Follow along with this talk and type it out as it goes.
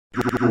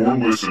You're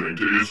listening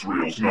to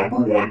Israel's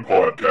 #1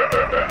 podcast.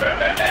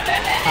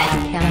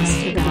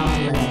 Podcast to the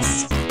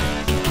Nautilus.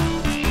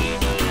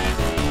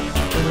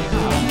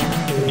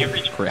 You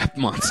reach crap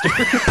monster.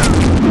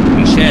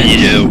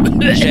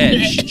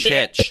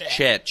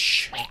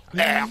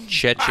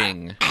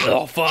 Cheching.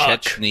 Oh,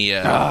 fuck.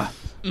 Chechnya.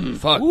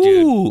 Fuck, Ooh.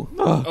 dude.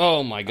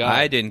 Oh, my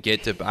God.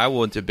 I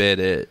went to bed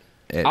at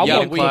I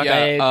 8 went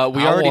o'clock.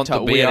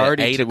 we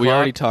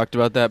already talked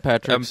about that,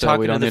 Patrick. I'm so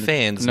talking we don't to the need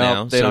fans no,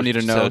 now. they don't need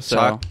to know.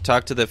 So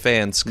talk to the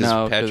fans because No,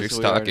 'cause Patrick's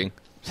we talking.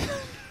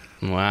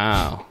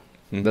 Wow.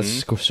 Mhm.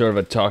 That's sort of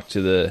a talk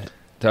to the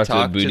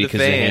booty because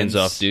the hands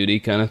off duty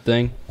kind of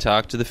thing.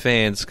 Talk to the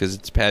fans because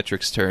it's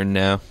Patrick's turn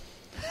now.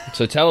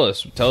 So tell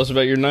us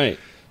about your night.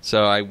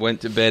 So I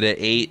went to bed at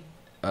 8.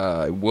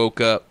 I woke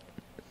up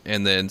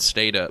and then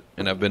stayed up,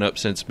 and I've been up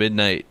since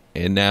midnight.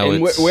 And now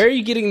And it's where are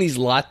you getting these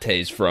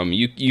lattes from?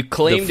 You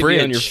claim to be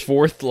on your fridge.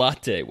 4th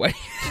latte. Why do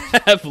you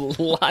have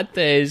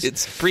lattes?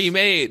 It's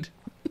pre-made.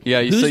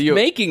 yeah, Who's so you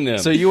making them?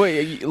 So you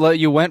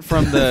went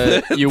from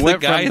the The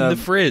guy in the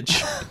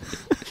fridge.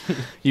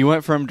 you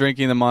went from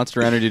drinking the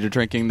Monster Energy to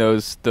drinking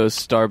those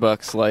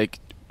Starbucks like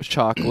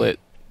chocolate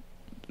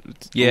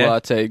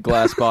latte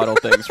glass bottle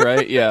things,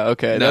 right? Yeah,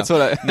 okay, No. that's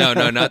what I.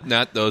 no,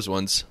 not those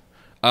ones.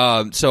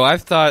 So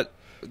I've thought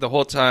the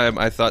whole time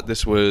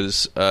this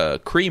was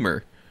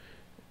creamer,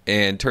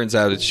 and turns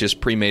out it's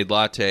just pre-made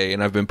latte,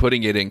 and I've been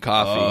putting it in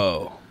coffee.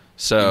 Oh.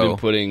 So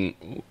You've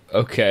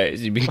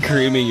been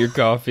creaming your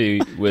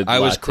coffee with I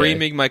was latte.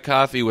 creaming my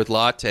coffee with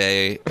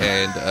latte,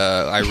 and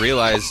I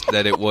realized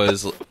that it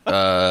was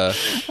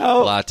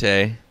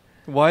latte.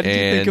 Why did you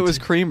think it And- was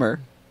creamer?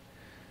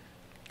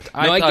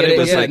 I thought get it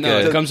was yeah, like no,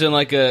 a- it comes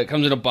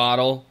in a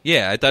bottle.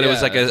 Yeah, I thought it was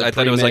Yeah, like it's a I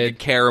thought it was like a pre-made.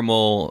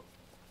 caramel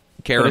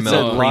But it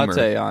said creamer.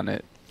 latte on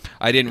it.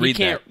 I didn't He read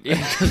can't.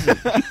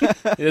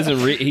 that. He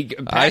doesn't read.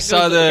 I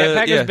saw the-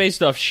 Pack yeah. is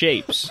based off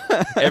shapes.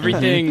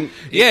 Everything.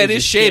 Yeah, it a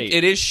is shaped. shape.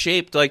 It is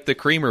shaped like the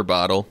creamer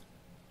bottle.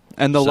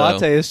 And the So-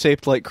 latte is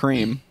shaped like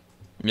cream.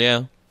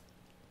 Yeah.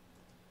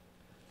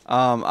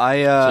 I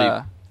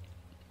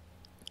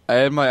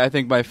had I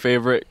think my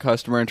favorite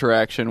customer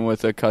interaction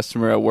with a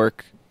customer at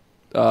work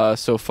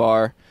so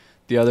far.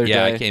 The other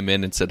Yeah, day, I came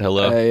in and said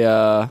hello.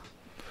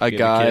 a Give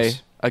a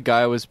kiss.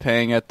 guy was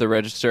paying at the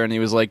register, and he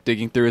was like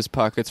digging through his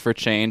pockets for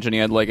change, and he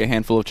had like a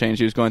handful of change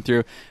he was going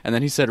through, and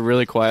then he said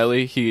really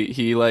quietly,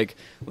 he like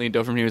leaned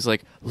over and he was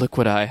like, "Look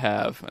what I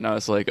have," and I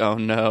was like, "Oh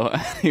no!"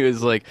 He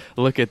was like,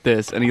 "Look at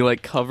this," and he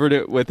like covered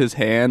it with his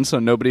hand so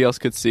nobody else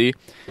could see,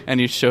 and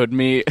he showed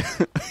me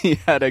he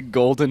had a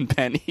golden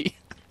penny.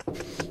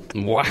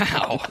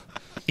 Wow.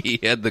 He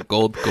had the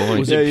gold coin.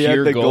 Was Yeah, it he had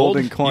pure the gold?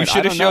 golden coin. You should I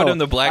have don't showed know. him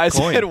the black I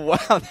coin. said, "Wow,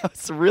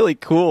 that's really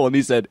cool," and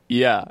he said,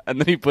 "Yeah," and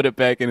then he put it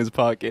back in his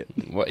pocket.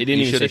 Well, he didn't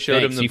You even should've say showed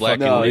him thanks. the He black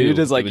fucking No, knew he was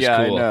just like, it was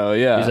 "Yeah, cool. I know,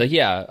 yeah." He's like,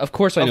 "Yeah, of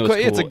course I know Of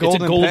course, it's cool.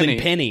 it's a golden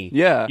penny.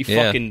 Yeah. You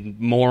Yeah. fucking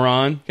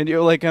moron." Can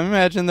you like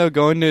imagine though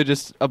going to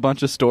just a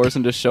bunch of stores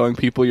and just showing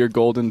people your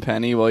golden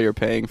penny while you're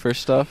paying for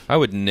stuff? I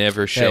would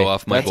never show Hey,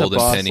 off my That's golden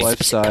a boss penny.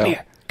 lifestyle.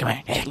 Come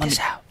here, check this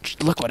out.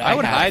 Look what I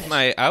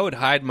would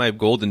hide my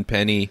golden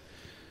penny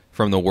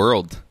from the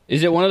world.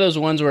 Is it one of those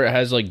ones where it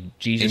has like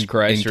Jesus In-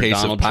 Christ in or case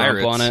of Donald Trump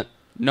pirates. on it?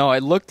 No,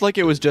 it looked like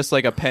it was just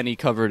like a penny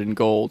covered in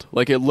gold.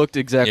 Like it looked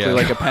exactly Yeah.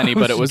 like a penny,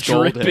 but it was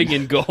dripping golden.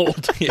 in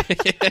gold.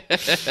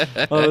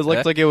 Oh, it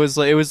looked like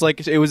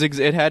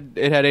it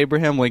had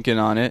Abraham Lincoln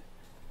on it,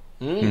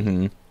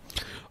 Hmm.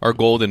 Our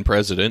golden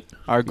president.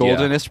 our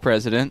goldenest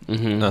president,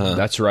 Mhm. Uh-huh.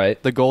 That's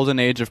right. the golden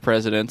age of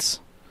presidents.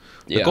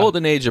 The Yeah.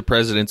 golden age of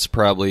presidents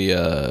probably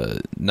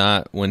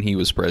not when he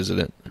was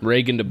president.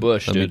 Reagan to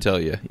Bush, Let me dude.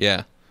 tell you.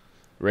 Yeah.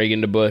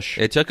 Reagan to Bush.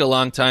 It took a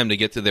long time to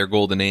get to their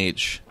golden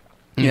age.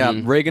 Yeah,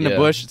 Mhm. Reagan to Yeah.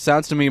 Bush. It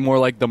sounds to me more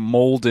like the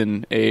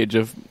molden age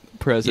of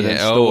presidents.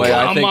 Yeah, the oh, way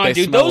I Come think on, they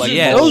dude. smell Those, like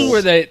Yeah. those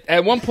mold. were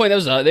at one point.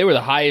 They were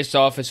the highest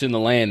office in the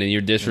land, and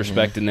you're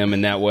disrespecting them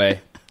in that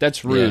way.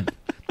 That's rude.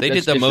 They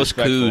That's did the most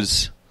disrespectful.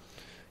 coups.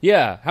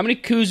 Yeah. How many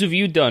coups have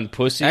you done,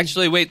 pussy?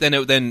 Actually, wait.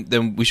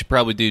 Then we should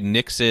probably do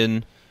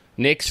Nixon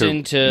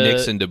Nixon to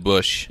Nixon to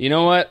Bush. You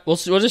know what? We'll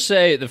just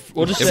say If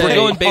we're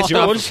going based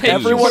off we'll of just say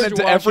everyone George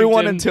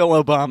everyone Washington- until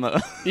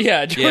Obama.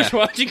 Yeah, George Yeah.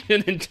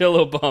 Washington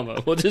until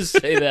Obama. We'll just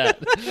say that.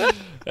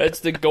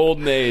 That's the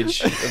golden age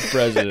of And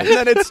presidents.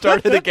 then it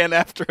started again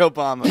after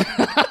Obama.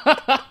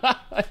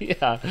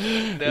 Yeah,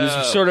 it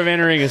was sort of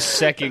entering a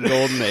second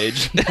golden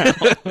age.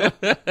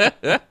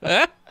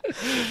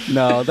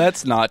 No,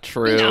 that's not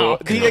true. No,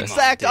 come the on,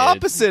 exact dude.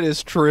 opposite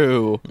is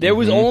true. There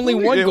was only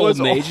one It was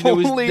golden age, and it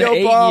was only the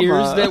 8 Obama.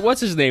 years that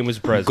what's his name was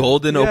president.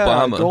 Golden Yeah,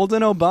 Obama.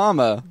 Golden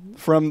Obama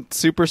from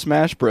Super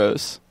Smash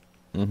Bros.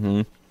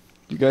 Mm-hmm.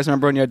 You guys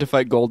remember when you had to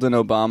fight Golden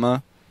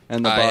Obama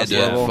and the I had boss to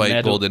level? fight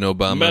Medal- Golden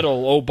Obama.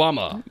 Medal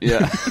Obama.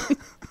 Yeah.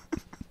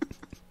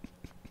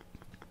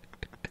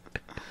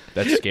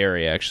 That's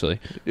scary, actually.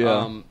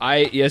 Yeah.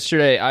 I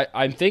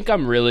think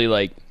I'm really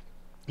like,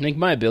 I think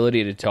my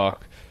ability to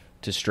talk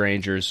to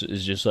strangers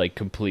is just like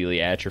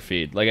completely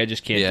atrophied. Like I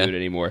just can't Yeah. do it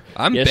anymore.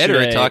 I'm better at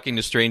Yesterday- talking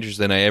to strangers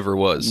than I ever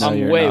was. No, I'm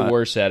you're way not.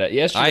 worse at it.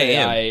 Yesterday,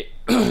 I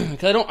am.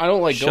 because I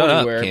don't like Shut going up,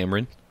 anywhere.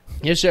 Cameron.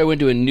 Yesterday I went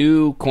to a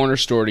new corner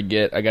store to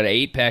get. I got an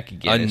 8-pack of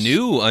Guinness.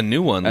 A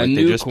new one. A Like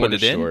new they just corner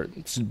put it store. in.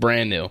 It's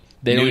brand new.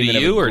 They New don't to even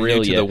have you a or new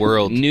grill to yet. the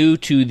world? New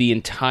to the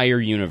entire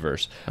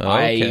universe. Oh,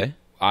 okay.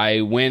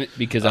 I went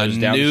because I A was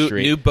down the new-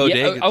 street. new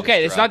bodega Yeah,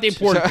 okay, just it's not the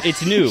dropped. important.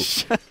 It's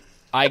new.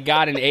 I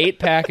got an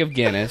 8-pack of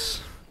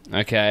Guinness.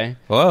 Okay,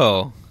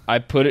 Whoa. I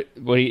put it.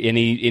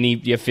 Any?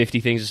 You have 50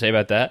 things to say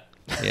about that?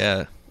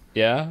 Yeah.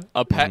 Yeah.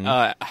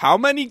 How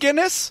many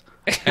Guinness?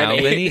 How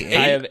many?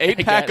 I have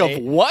 8-pack got of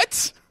eight.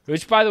 what?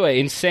 Which, by the way,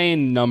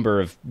 insane number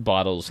of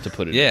bottles to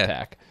put in Yeah. a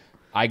pack.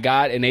 I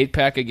got an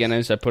 8-pack of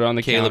Guinness. I put it on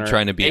the Caleb counter.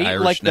 trying to be 8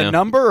 Irish like now. the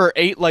number, or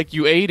 8 like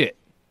you ate it?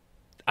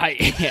 An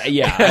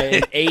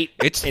 8.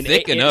 It's an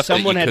thick eight- enough that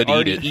Someone you had could eat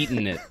already it.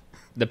 eaten it.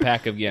 The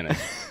pack of Guinness.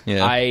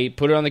 Yeah. I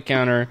put it on the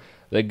counter.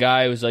 The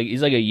guy was like,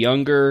 he's like a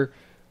younger,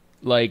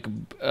 like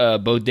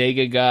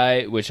bodega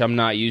guy, which I'm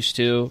not used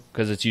to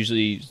because it's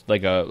usually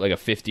like a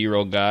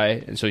 50-year-old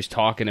guy, and so he's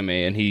talking to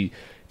me, and he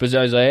was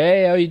like,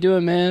 "Hey, how you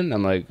doing, man?"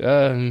 I'm like,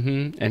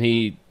 and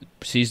he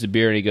sees the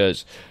beer and he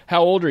goes,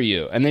 "How old are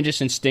you?" And then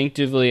just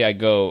instinctively I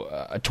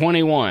go,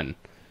 21,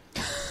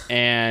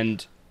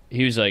 and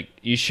he was like,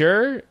 "You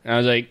sure?" And I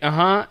was like,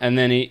 "Uh-huh." And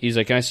then he's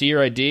like, "Can I see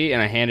your ID?"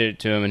 And I handed it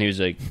to him, and he was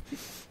like,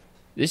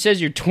 "This says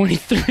you're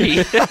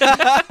 23."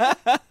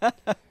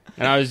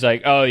 And I was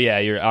like, "Oh yeah,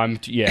 I'm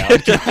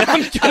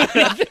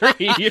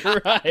 23.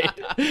 You're right.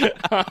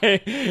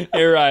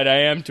 You're right. I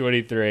am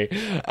 23.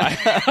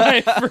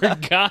 I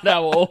forgot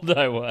how old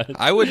I was."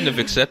 I wouldn't have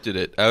accepted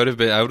it. I would have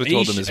told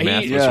him his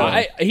math was yeah.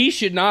 wrong. He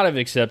should not have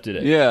accepted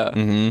it.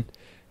 Yeah.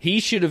 He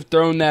should have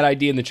thrown that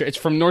ID in the trash. It's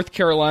from North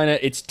Carolina.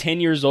 It's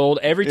 10 years old.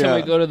 Every time Yeah.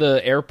 I go to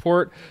the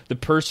airport, the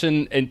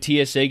person in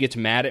TSA gets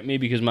mad at me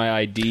because my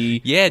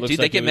ID Yeah, looks dude,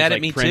 they like get it was, mad at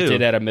like, me, printed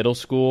too. at a middle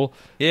school.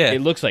 Yeah. It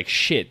looks like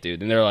shit,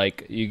 dude. And they're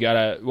like, you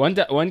gotta...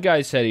 One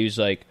guy said, he was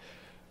like,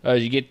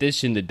 you get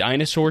this in the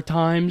dinosaur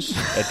times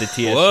at the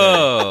TSA.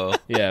 Whoa.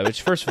 Yeah,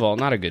 which, first of all,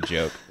 not a good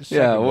joke. Second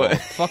Yeah, of all, what-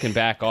 fucking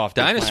back off. with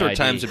my Dinosaur ID.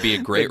 Times would be a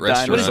great The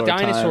What does restaurant.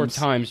 dinosaur Times.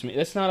 times mean?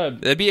 That's not a...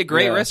 That'd be a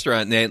great Yeah.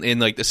 restaurant in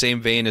like the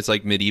same vein as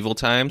like medieval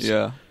times.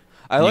 Yeah.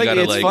 I You like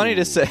gotta, it's like- funny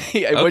to say.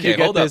 What did you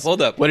get hold up, this?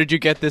 hold up. What did you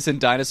get this in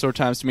dinosaur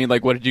times to mean?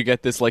 Like, what did you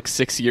get this like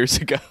 6 years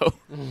ago?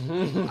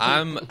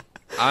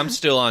 I'm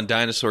still on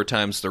Dinosaur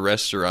Times the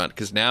restaurant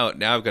because now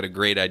I've got a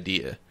great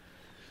idea.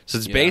 So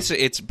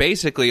it's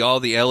basically all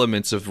the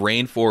elements of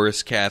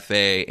Rainforest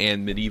Cafe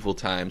and medieval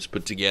times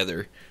put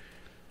together.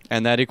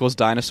 And that equals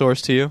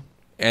dinosaurs to you?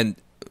 And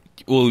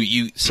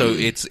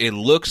it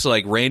looks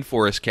like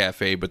Rainforest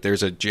Cafe, but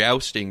there's a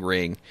jousting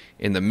ring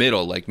in the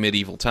middle, like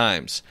medieval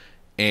times,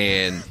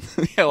 and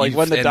Yeah, like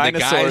when the and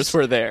dinosaurs guys-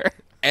 were there.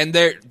 and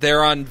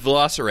they're on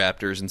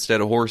velociraptors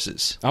instead of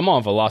horses. I'm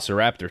on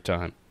Velociraptor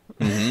time.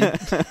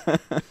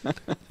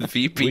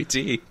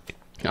 VPT.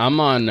 I'm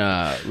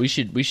on. We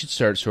should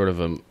start sort of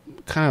a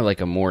kind of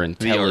like a more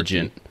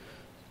intelligent.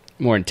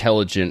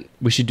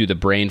 We should do the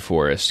Brain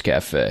Forest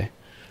Cafe,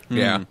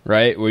 Yeah,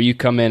 right? Where you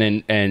come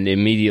in and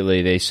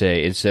immediately they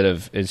say instead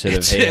of hey, how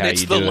it's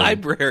you the doing?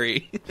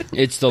 library.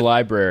 It's the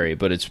library,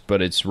 but it's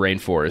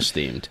rainforest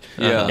themed.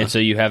 Yeah. And so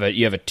you have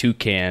a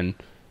toucan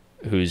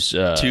who's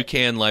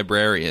Toucan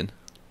librarian.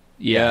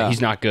 yeah, Yeah.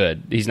 he's not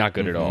good. He's not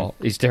good at all.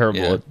 He's terrible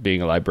Yeah. at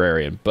being a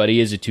librarian, but he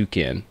is a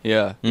toucan.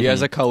 Yeah. He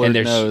has a colored And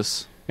there's-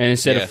 nose. And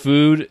instead Yeah.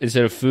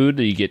 of food,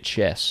 you get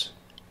chess.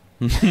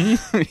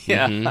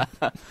 Yeah.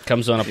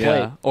 Comes on a plate.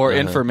 Yeah. Or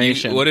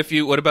information. What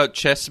about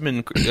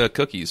Chessman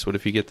cookies? What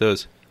if you get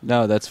those?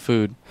 No, that's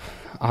food.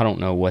 I don't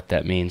know what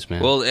that means,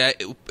 man. Well,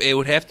 it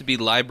would have to be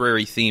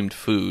library themed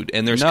food,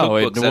 and there's No,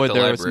 cookbooks at the there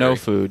library. was no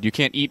food. You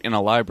can't eat in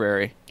a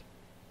library.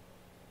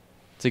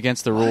 It's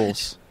against the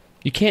rules.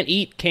 you can't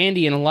eat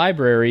candy in a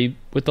library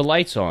with the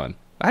lights on.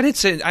 I didn't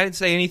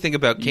say anything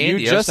about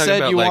candy. You I was just talking said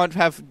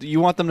about you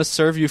want them to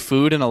serve you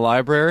food in a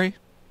library?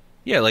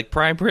 like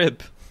prime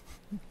rib.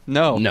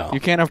 No, No. you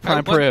can't have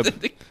prime I want rib. them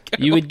to-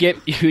 You would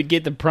get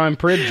the prime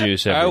prib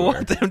juice I everywhere.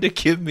 want them to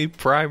give me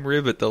prime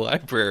rib at the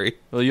library.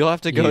 Well, you'll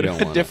have to go You to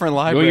don't a wanna. different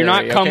Well, library. you're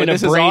not coming okay?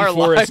 This to is Brain our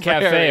Forest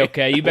library. Cafe,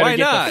 okay? You better Why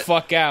get not? the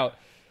fuck out.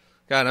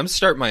 God, I'm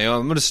starting my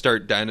own. I'm going to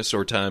start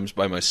Dinosaur Times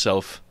by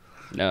myself.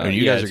 No, And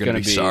you guys are it's gonna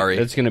be sorry.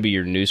 That's going to be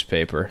your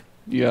newspaper.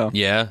 Yeah,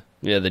 Yeah.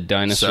 Yeah, the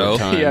Dinosaur So?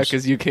 Times. yeah,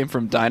 because you came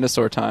from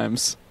dinosaur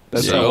times.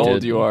 That's So? how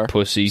old you are.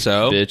 Pussy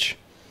So? bitch.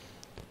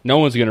 No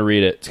one's going to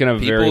read it. It's going to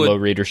have a very low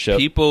readership.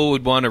 People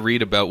would want to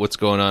read about what's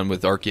going on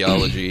with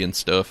archaeology and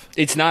stuff.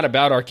 It's not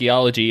about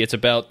archaeology. It's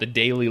about the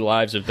daily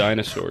lives of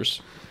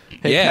dinosaurs.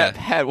 Hey, Yeah.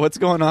 Pat, what's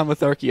going on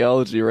with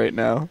archaeology right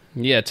now?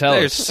 Yeah, tell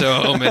There's us.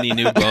 so many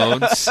new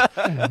bones.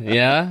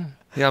 Yeah?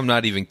 Yeah, I'm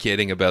not even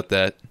kidding about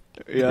that.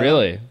 Yeah.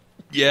 Really?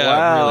 Yeah,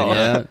 Wow. really.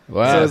 Yeah.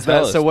 Wow. So is tell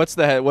that? us. So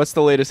what's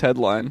the latest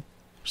headline?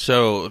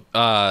 So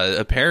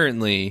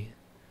apparently,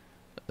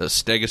 a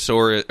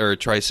Stegosaurus or a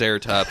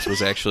Triceratops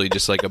was actually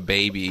just like a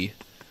baby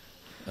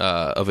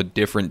of a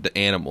different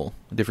animal,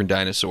 a different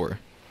dinosaur.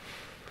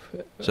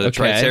 So the Okay.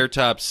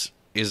 Triceratops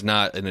is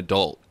not an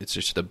adult; it's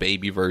just a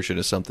baby version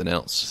of something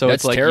else. So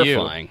That's it's like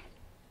terrifying.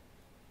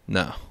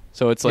 No,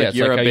 So it's like Yeah, it's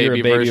you're, like a how baby you're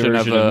a baby version,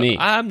 version of of a. me.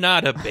 I'm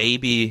not a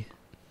baby.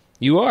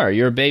 You are.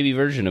 You're a baby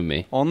version of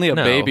me. Only a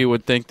No. baby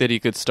would think that he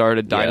could start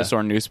a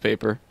dinosaur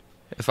newspaper.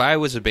 If I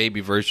was a baby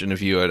version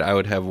of you, I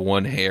would have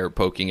one hair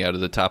poking out of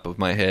the top of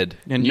my head.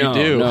 And you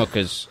do. No,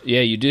 because,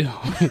 you do.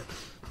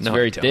 It's No,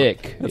 very I don't.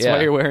 thick. That's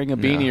why you're wearing a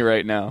beanie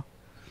right now.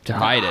 To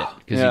hide it,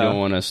 because Yeah. you don't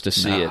want us to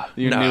see it.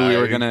 You No. knew we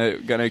were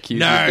gonna accuse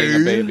you of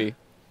being a baby.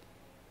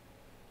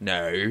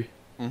 No.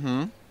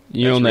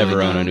 You'll That's never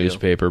really own a not real.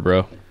 newspaper,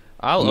 bro.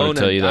 I'll I'm gonna own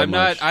tell it. you that I'm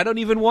much. not. I don't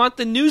even want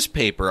the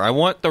newspaper. I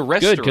want the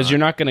restaurant. Good, because you're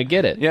not going to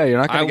get it. Yeah, you're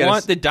not I gonna get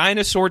want the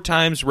Dinosaur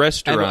Times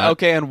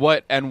restaurant.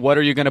 and what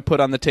are you gonna put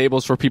on the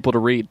tables for people to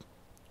read?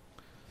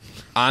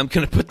 I'm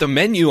gonna put the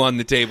menu on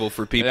the table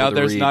for people to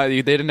There's read. not.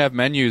 They didn't have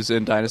menus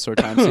in Dinosaur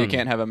Time, so you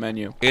can't have a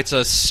menu. It's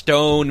a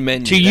stone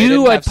menu. To They you,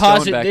 didn't I have stone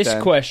posit back this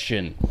then.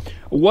 question.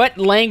 What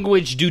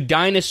language do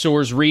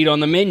dinosaurs read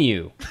on the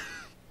menu?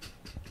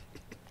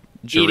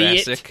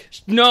 Jurassic.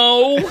 Idiot.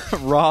 No.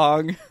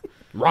 Wrong.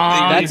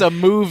 Wrong. That's a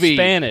movie.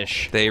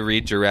 Spanish. They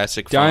read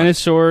Jurassic. font.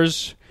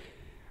 Dinosaurs.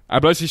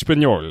 Hablas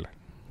español.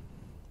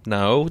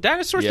 No,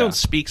 dinosaurs Yeah. don't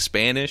speak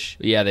Spanish.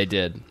 Yeah, they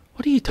did.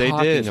 What are you They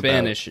talking did. about?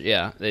 Spanish.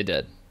 Yeah, they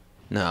did.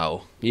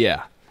 No,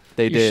 Yeah.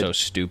 They You're did. so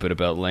stupid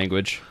about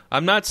language.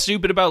 I'm not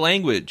stupid about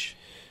language.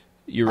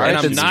 You're And right. I'm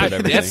stupid not about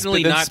everything.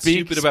 definitely Then not speak,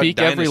 stupid about speak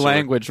every dinosaur.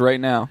 language right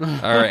now.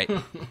 All right.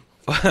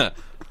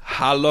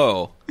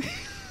 Hello.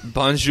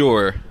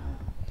 Bonjour.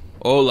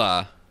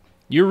 Hola.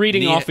 You're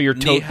reading Ni- off of your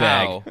ni tote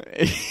bag.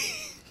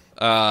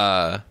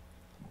 hao.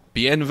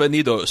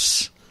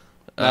 Bienvenidos.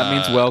 That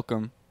means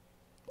welcome.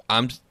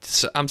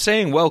 I'm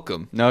saying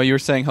welcome. No, you were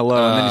saying hello,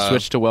 and then you Uh,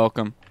 switched to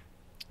welcome.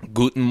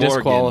 Guten Morgen.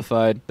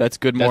 Disqualified. That's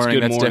good That's morning.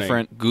 good That's morning.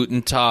 different.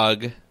 Guten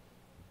Tag.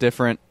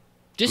 Different.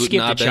 Just Guten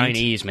skip the Abend.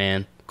 Chinese,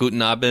 man.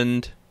 Guten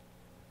Abend.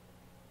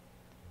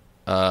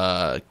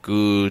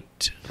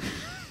 Gut.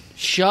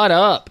 Shut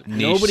up.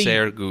 Nicht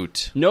sehr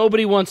gut.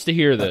 Nobody wants to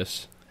hear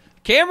this.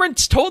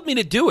 Cameron's told me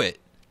to do it.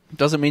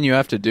 Doesn't mean you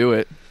have to do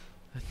it.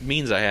 It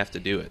means I have to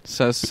do it.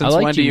 So since I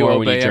like when do you you more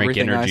obey when you drink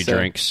everything I energy say?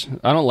 drinks.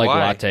 I don't like Why?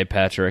 latte,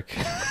 Patrick,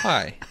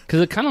 Why?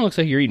 because it kind of looks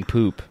like you're eating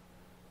poop.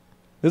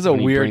 This is a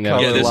When you weird bring that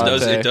color Yeah, this latte.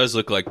 does. It does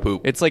look like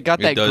poop. It's like got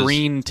It that does.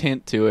 green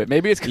tint to it.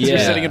 Maybe it's because you're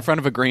Yeah. sitting in front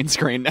of a green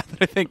screen. Now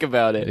that I think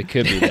about it, It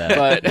could be that.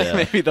 but yeah.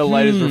 maybe the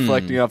light is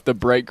reflecting off the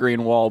bright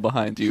green wall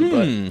behind you.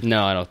 But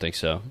No, I don't think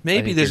so. I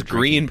Maybe think this you're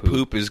drinking green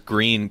poop is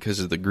green because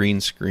of the green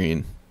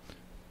screen.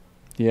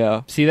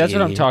 yeah, See, that's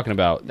what I'm Yeah. talking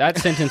about. That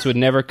sentence would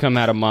never come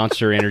out of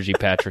Monster Energy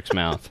Patrick's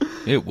mouth.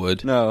 It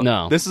would.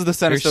 no. This is the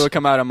sentence that There's- would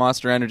come out of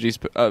Monster Energy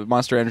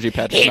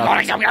Patrick's mouth.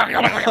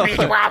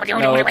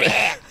 No,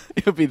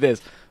 it would be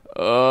this.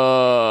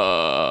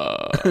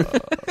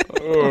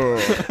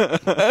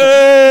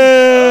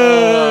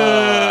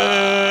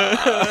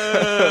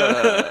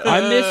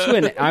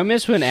 I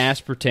miss when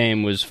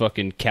aspartame was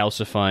fucking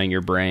calcifying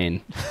your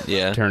brain,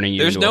 Yeah. turning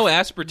you. There's into no a,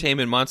 aspartame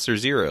in Monster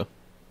Zero.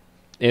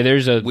 yeah,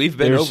 there's a. We've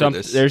been there's over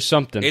this. There's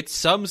something. It's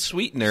some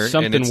sweetener.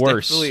 Something and it's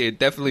worse. It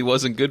definitely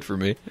wasn't good for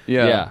me.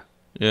 Yeah,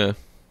 Yeah.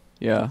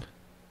 yeah.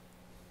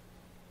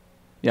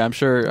 I'm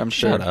sure.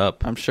 Shut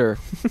up. I'm sure.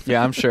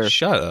 Yeah, I'm sure.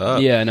 Shut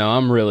up. Yeah, no,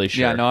 I'm really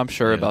sure. Yeah, no, I'm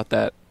sure Yeah. about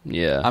that.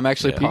 Yeah, I'm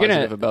actually Yeah. You're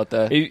positive gonna- about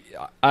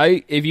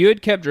that. If you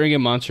had kept drinking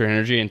Monster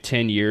Energy in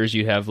 10 years,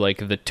 you'd have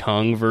like the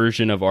tongue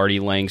version of Artie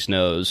Lang's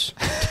nose.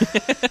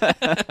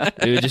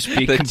 It would just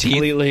be The teeth.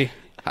 completely.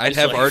 I'd Just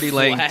have like Artie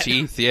Lang flat.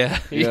 teeth, yeah.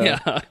 Yeah.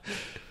 Yeah.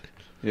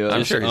 Yeah.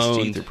 I'm sure his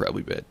owned. teeth are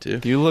probably bad, too.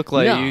 You look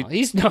like no, you.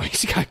 he's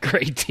got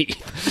great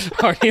teeth.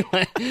 Artie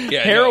Lang.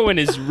 Yeah, Heroin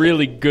is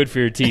really good for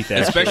your teeth,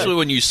 actually. Especially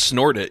when you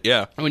snort it,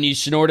 yeah. when you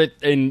snort it,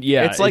 and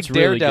yeah, It's like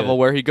really Daredevil, good.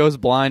 where he goes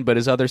blind, but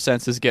his other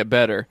senses get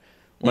better.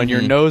 When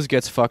your nose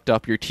gets fucked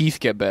up, your teeth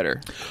get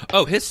better.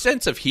 Oh, his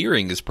sense of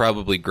hearing is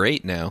probably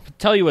great now.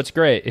 Tell you what's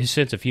great, his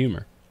sense of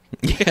humor.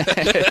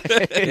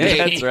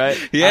 That's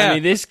right. Yeah. I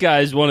mean, this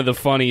guy's one of the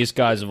funniest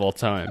guys of all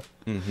time,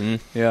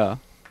 Yeah.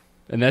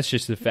 and that's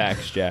just the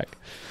facts, Jack.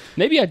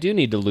 Maybe I do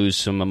need to lose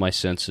some of my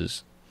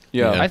senses.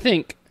 Yeah. Yeah. I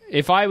think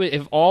if I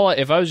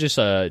was just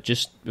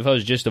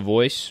a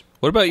voice,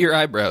 What about your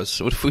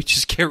eyebrows? What if we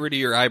just get rid of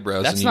your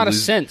eyebrows? that's and not you a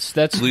lose, sense.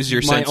 That's lose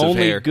your my sense of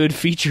only hair? good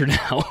feature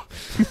now.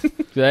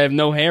 'Cause I have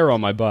no hair on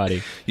my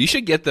body. You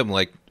should get them,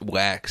 like,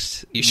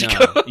 waxed. You should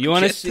No. go You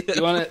want get to?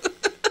 You want to?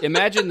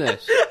 Imagine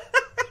this.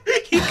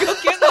 You go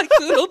get, like,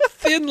 little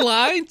thin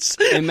lines.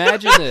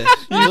 Imagine this.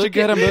 You should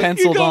get them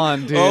penciled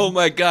on, dude. Oh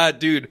my god,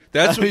 dude!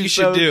 That's That'd what be you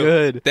should so do.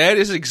 good. That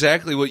is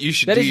exactly what you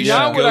should That do. is You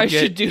not should what go I get-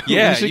 should do.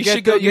 Yeah, You you should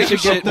should get go the- you get your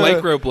should shit get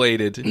the-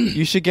 microbladed.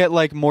 You should get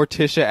like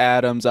Morticia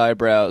Adams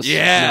eyebrows.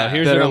 Yeah. No,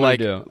 here's that what are I'm like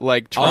gonna do.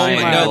 like I'll take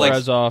my my God, like-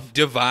 eyebrows off.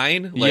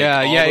 Divine, like, yeah,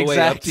 all yeah, the way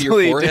exactly, up to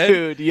your forehead.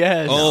 dude.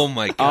 Yes. Oh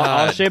my god!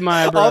 I'll shave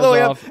my eyebrows all the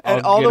way up off.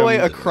 and I'll all get the way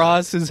 'em-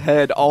 across his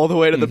head, all the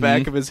way to the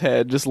back of his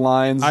head, just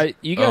lines.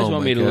 You guys Oh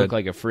want my me to God. look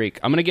like a freak?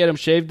 I'm gonna get him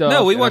shaved off.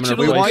 No, we and want I'm you gonna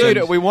to we look replace want good.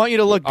 you to we want you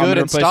to look I'm good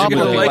gonna and replace stop it You're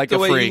with gonna looking like like the a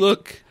way freak. you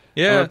look.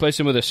 I'm gonna Yeah. replace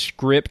him with a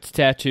script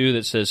tattoo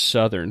that says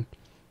Southern.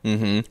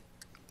 Mm-hmm.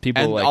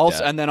 People And like also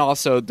that. and then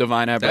also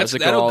divine eyebrows that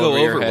go That'll all go over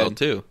your over head. well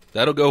too.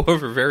 That'll go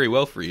over very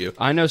well for you.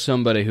 I know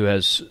somebody who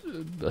has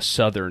a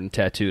Southern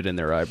tattooed in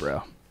their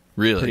eyebrow.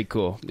 Really? Pretty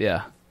cool.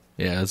 Yeah.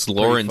 Yeah, it's Pretty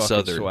Lauren fucking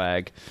Southern.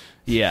 Swag.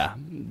 Yeah,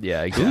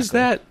 exactly. Who's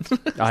that?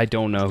 I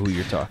don't know who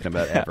you're talking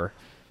about ever.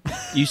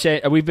 You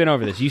say we've been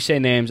over this. You say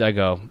names, I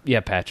go,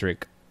 yeah,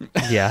 Patrick.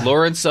 Yeah,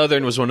 Lauren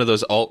Southern was one of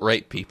those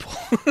alt-right people.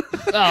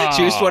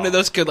 She was one of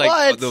those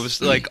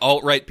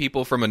alt-right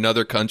people from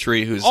another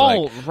country who's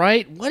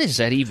right? What does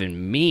that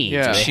even mean?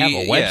 Yeah. Do they have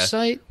a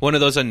website? One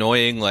of those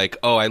annoying, like,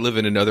 oh, I live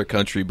in another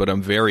country, but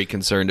I'm very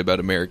concerned about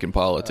American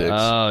politics.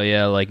 Oh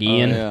yeah, like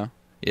Ian.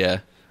 Yeah.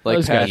 Like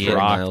Those guys Ian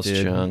rock, Miles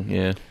dude. Chung,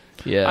 yeah.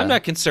 Yeah, I'm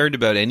not concerned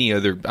about any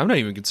other... I'm not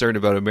even concerned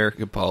about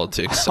American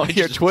politics. Oh,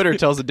 your Twitter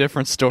tells a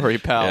different story,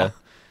 pal. Yeah.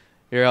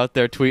 You're out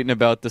there tweeting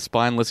about the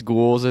spineless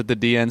ghouls at the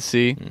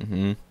DNC.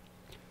 Mm-hmm.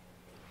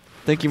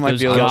 Think you might Those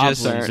be a little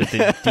goblins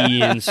concerned. at the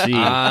DNC.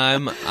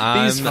 I'm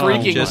These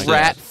freaking just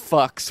rat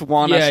fucks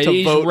want us to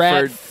these vote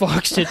rat for...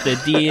 fucks at the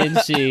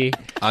DNC.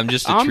 I'm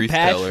just a I'm truth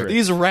Patrick. teller.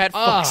 These rat fucks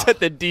Ah. at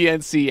the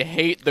DNC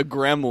hate the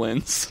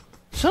gremlins.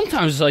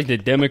 Sometimes like the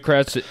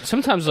Democrats,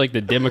 sometimes like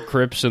the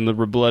Democrats and the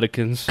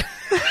Republicans.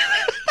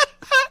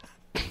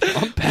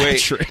 I'm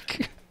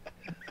Patrick.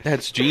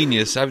 That's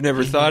genius. I've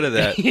never thought of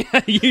that.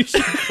 Yeah, you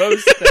should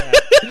post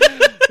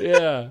that.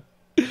 Yeah.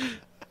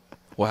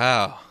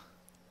 Wow.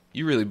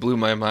 You really blew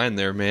my mind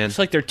there, man. It's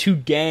like they're two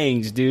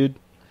gangs, dude.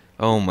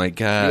 Oh my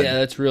god. Yeah,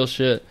 that's real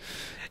shit.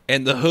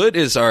 And the hood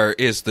is the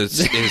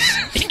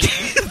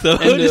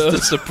hood And is the- the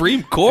Supreme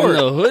And Court.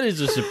 the hood is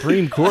the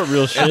Supreme Court,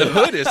 real shit. And the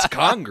hood is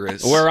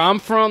Congress. Where I'm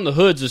from, the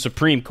hood's the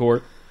Supreme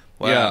Court.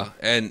 Wow. Yeah.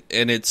 And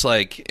it's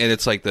like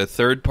the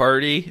third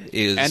party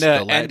is And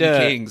the Latin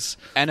Kings.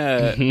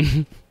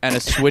 And a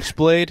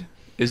switchblade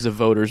is the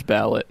voter's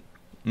ballot.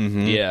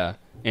 Mm-hmm. Yeah.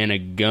 And a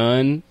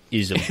gun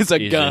is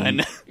a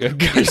gun. A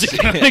gun is a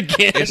gun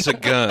again. It's a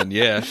gun,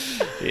 yeah.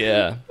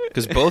 Yeah.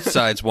 Because both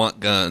sides want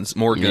guns,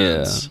 more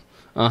guns.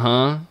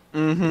 Uh-huh.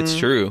 It's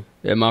true.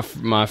 Yeah,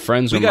 my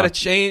friends We are gotta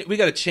change. We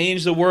gotta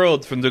change the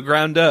world from the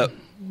ground up.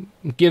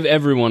 give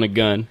everyone a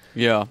gun.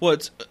 Yeah.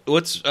 What's And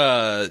what's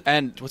that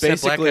Black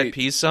basically, Eyed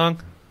Peas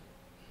song?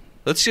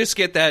 Let's just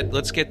get that.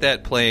 Let's get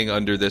that playing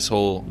under this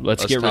whole.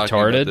 Let's us Get talking about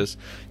Retarded? This.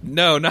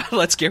 No, not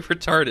let's get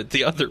retarded.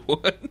 The other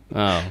one.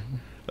 Oh.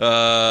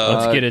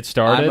 Let's get it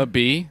started. I'm a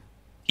bee.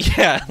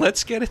 Yeah,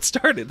 let's get it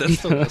started.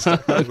 That's the best.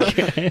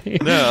 Okay.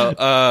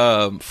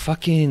 No,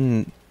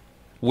 fucking.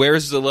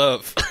 Where's the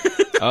love?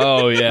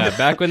 Oh yeah,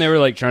 back when they were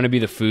like trying to be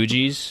the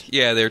Fugees.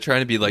 Yeah, they're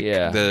trying to be like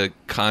Yeah. the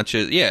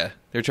conscious. Yeah,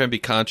 they're trying to be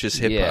conscious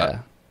hip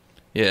hop.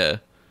 Yeah.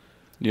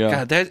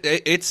 Yeah. God,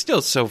 it's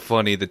still so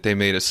funny that they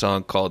made a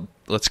song called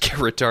 "Let's Get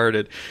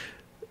Retarded."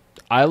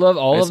 I love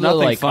all It's of the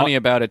nothing like funny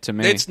about it to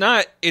me. It's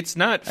not. It's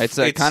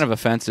kind of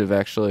offensive,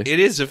 actually. It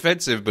is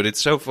offensive, but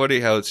it's so funny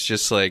how it's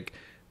just like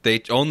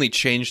they only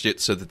changed it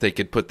so that they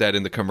could put that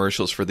in the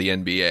commercials for the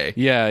NBA.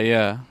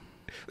 Yeah.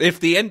 If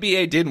the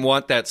NBA didn't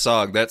want that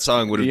song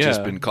would have just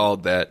Yeah. been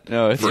called that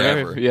No, it's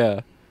forever.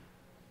 Yeah.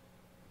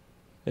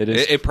 It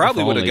is. It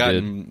probably If would have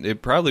only, gotten.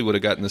 It probably would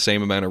have gotten the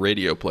same amount of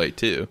radio play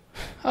too.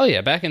 Oh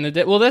yeah, back in the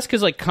day. Well, that's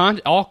because like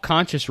all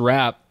conscious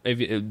rap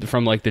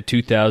from like the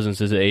 2000s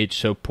is aged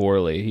so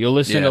poorly. You'll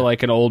listen Yeah. to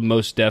like an old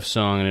Mos Def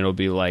song and it'll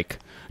be like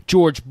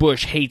George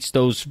Bush hates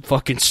those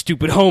fucking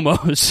stupid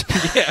homos.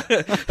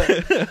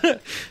 Yeah,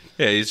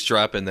 he's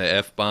dropping the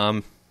F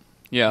bomb.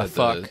 Yeah,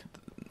 fuck.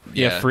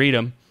 Yeah,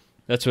 freedom.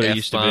 That's what it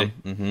used to F-bomb.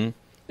 be. Mm-hmm.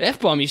 The F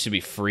bomb used to be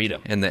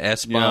freedom. And the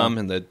S bomb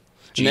and the And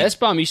the S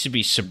bomb used to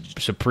be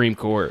Supreme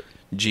Court.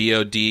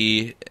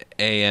 GODAMNIT.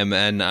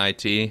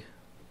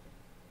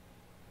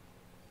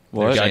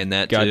 What? Saying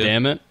that God too.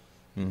 damn it.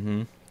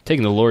 Mm-hmm.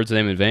 Taking the Lord's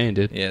name in vain,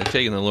 dude. Yeah,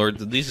 taking the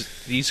Lord.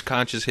 These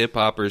conscious hip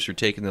hoppers are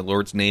taking the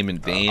Lord's name in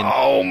vain.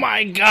 Oh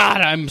my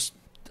God,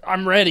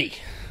 I'm ready.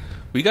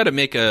 We got to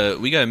make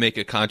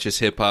a conscious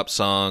hip hop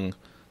song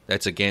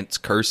that's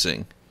against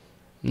cursing.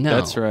 No,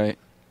 That's right.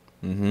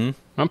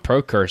 I'm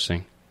pro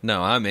cursing.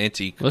 No, I'm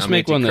anti. Let's I'm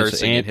make one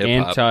that's anti-cursing in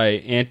hip hop.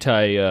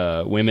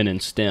 anti women in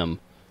STEM.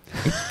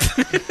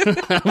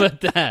 How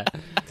about that?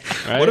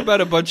 Right? What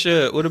about a bunch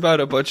of white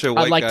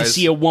I'd like guys? to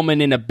see a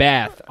woman in a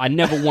bath. I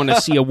never want to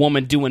see a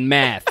woman doing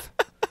math.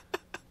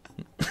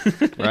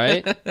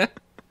 Right?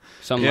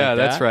 Something Yeah, like that.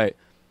 that's right.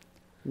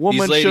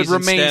 Woman ladies should in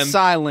remain STEM.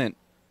 silent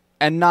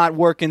and not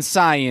work in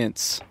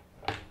science.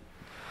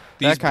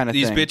 That kind of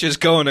these thing. bitches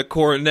going to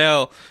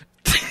Cornell.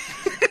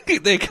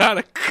 They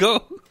gotta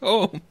go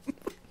home.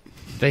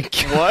 They They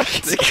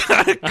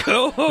gotta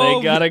go home.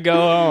 They gotta go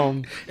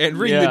home. and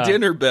ring the Yeah.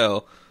 dinner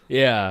bell.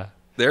 Yeah.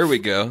 There we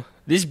go.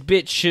 This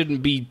bitch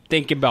shouldn't be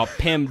thinking about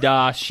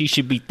PEMDAS. She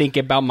should be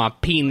thinking about my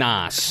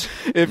penis.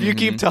 If you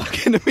keep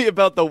talking to me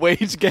about the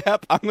wage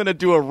gap, I'm going to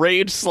do a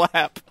rage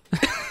slap.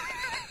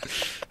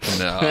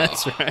 No,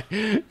 That's right.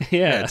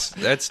 Yeah.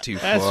 that's too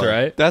far. That's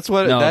right. That's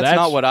what. No, that's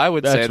not what I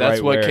would say. that's That's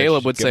right what where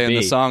Caleb it would should say in the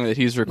be. song that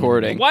he's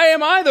recording. Why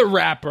am I the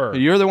rapper?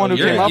 You're the one who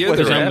you're- came up you're with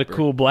the it. Because I'm the rapper.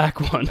 cool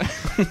black one.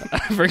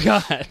 I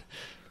forgot.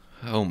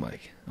 Oh my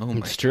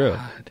It's true.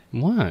 God.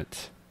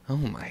 What? Oh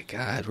my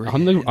God. We're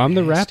I'm the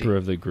getting nasty. rapper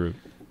of the group.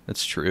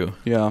 That's true.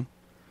 Yeah.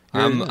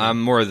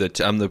 I'm more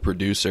I'm the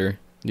producer.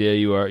 Yeah,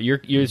 you are. You're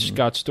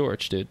Scott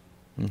Storch, dude.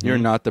 You're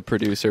not the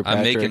producer, Patrick.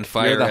 I'm making You're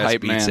fire the ass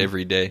hype beats man.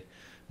 every day.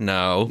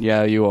 No.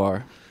 Yeah, you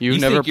are. You've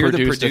You never think you're the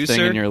produced a thing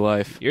producer? in your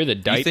life. You're the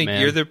You dyke think man.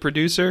 you're the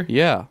producer?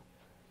 Yeah.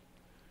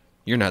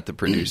 You're not the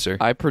producer.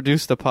 I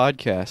produced the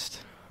podcast.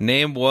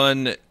 Name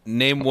one.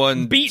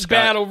 beat Scott,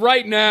 battle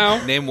right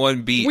now. Name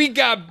one beat. We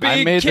got Big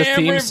I made the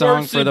Cameron theme song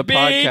versus for the Big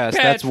podcast. That's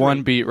Patrick.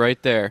 one beat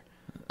right there.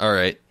 All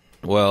right.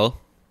 Well,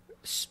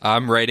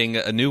 I'm writing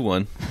a new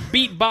one.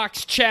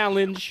 Beatbox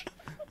challenge.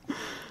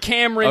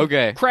 Cameron.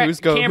 Okay, who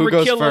Cameron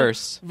goes Killer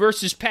first?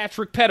 versus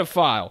Patrick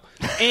Pedophile.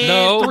 And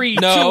No, 3,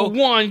 no. 2,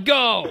 1,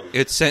 go.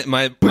 It's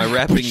my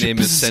rapping name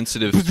is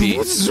Sensitive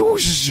Pete.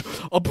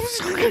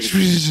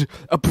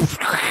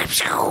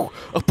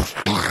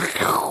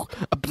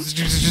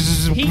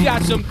 He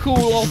got some cool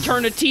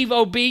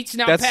alternativo beats.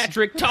 Now, That's-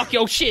 Patrick, talk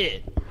your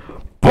shit.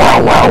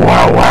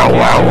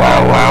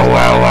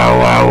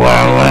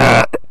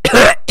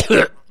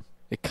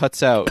 It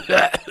cuts out.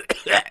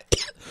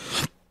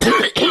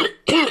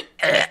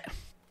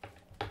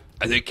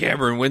 I think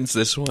Cameron wins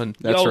this one.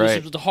 That's Yo, right.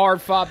 this was a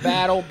hard-fought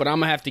battle, but I'm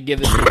going to have to give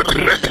it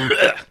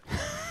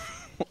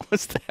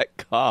What's that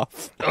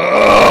cough?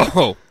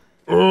 Oh.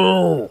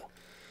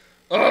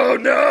 Oh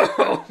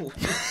no.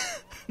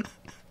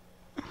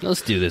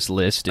 Let's do this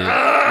list, dude.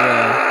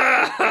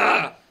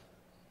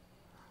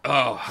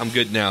 Oh, I'm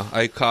good now.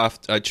 I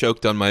coughed. I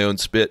choked on my own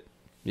spit.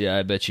 Yeah,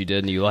 I bet you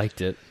did, and you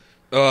liked it.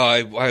 Oh,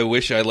 I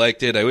wish I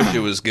liked it. I wish it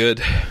was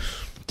good.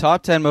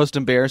 Top 10 most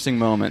embarrassing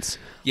moments.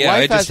 Yeah,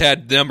 Life I just has-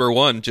 had number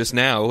one just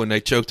now when I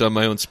choked on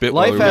my own spit.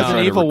 Life while we were has trying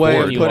an to evil way of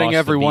record. You putting lost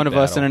every the one beat of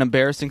us in battle. an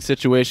embarrassing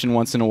situation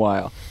once in a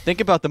while. Think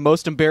about the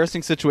most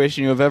embarrassing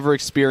situation you have ever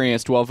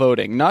experienced while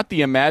voting. Not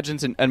the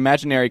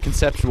imaginary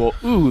conceptual,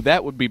 ooh,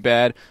 that would be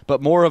bad,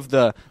 but more of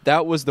the,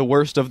 that was the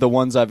worst of the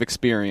ones I've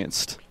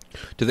experienced.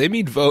 Do they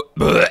mean vote?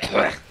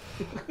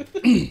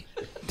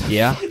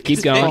 Yeah, keep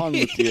What's wrong going.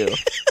 with you?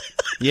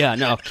 Yeah,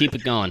 no, keep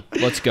it going.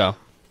 Let's go.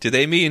 Do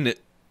they mean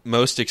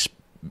most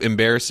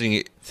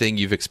embarrassing thing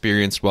you've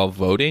experienced while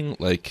voting?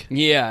 Like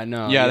Yeah,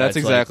 no. Yeah, that's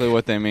it's exactly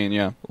what they mean,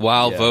 yeah.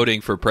 while Yeah.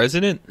 voting for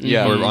president?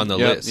 Yeah. Or on the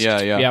Yep, list? Yeah,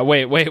 Like, yeah. yeah,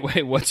 wait.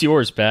 What's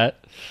yours,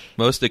 Pat?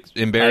 Most I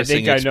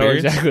embarrassing think I know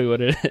experience? exactly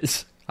what it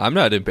is. I'm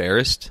not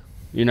embarrassed.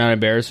 You're not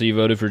embarrassed that you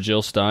voted for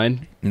Jill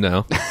Stein?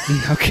 No.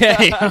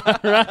 Okay, all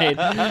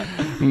right.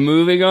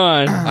 Moving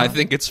on. I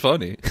think it's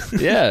funny.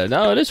 Yeah,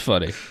 no, it is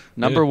funny.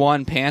 Number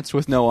 1, pants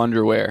with no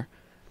underwear.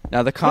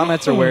 Now, the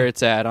comments are where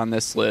it's at on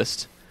this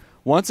list.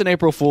 Once on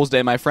April Fool's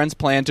Day, my friends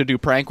planned to do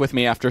prank with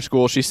me after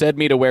school. She said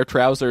me to wear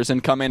trousers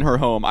and come in her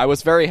home. I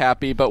was very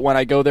happy, but when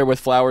I go there with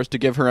flowers to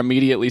give her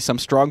immediately, some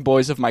strong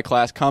boys of my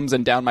class comes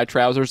and down my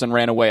trousers and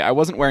ran away. I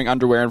wasn't wearing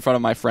underwear in front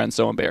of my friends,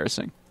 so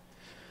embarrassing.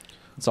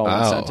 It's all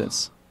one Ow.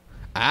 sentence.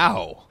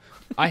 Ow.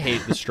 I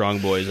hate the strong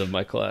boys of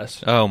my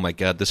class. Oh my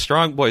god, the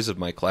strong boys of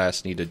my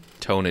class need to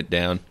tone it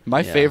down.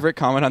 My Yeah. favorite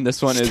comment on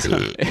this one is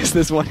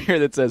this one here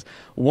that says,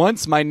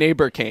 once my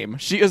neighbor came.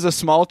 She is a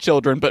small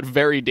children, but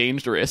very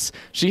dangerous.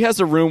 She has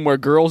a room where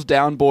girls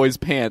down boys'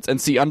 pants and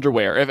see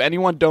underwear. If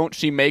anyone don't,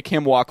 she make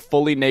him walk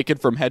fully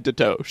naked from head to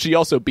toe. She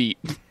also beat.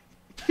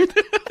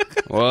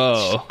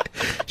 Whoa.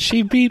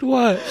 She beat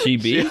what? She She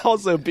beat?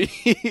 also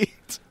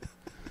beat.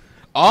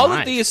 All Nice,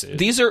 of these dude.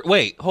 these are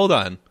wait, hold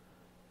on.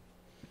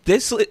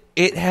 This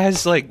it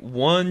has like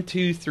 1,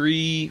 2,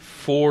 3,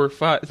 4,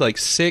 5, like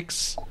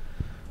 6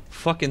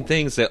 fucking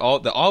things that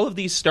all of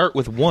these start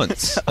with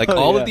once. Like Oh,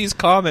 all yeah. of these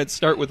comments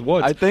start with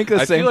once. I think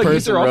the same feel like these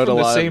person are all wrote from a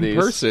the lot of same these.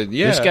 person.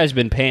 Yeah. This guy's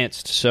been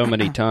pantsed so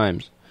many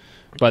times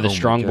by the Oh my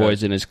strong God.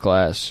 boys in his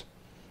class.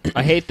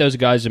 I hate those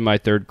guys in my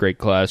third grade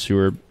class who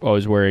are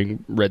always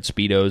wearing red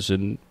Speedos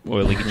and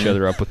oiling each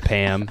other up with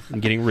Pam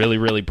and getting really,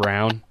 really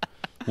brown.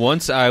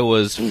 Once I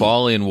was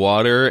fall in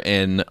water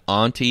and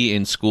auntie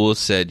in school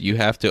said you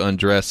have to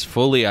undress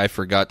fully. I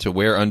forgot to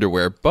wear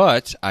underwear,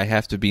 but I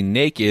have to be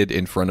naked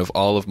in front of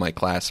all of my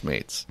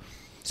classmates.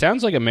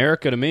 Sounds like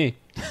America to me.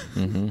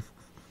 Mm-hmm.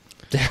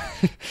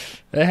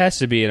 That has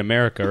to be in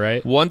America,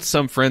 right? Once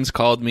some friends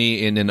called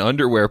me in an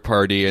underwear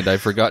party and I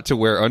forgot to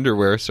wear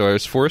underwear, so I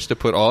was forced to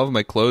put all of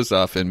my clothes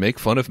off and make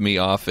fun of me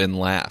off and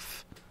laugh.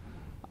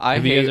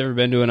 Have you guys ever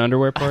been to an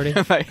underwear party?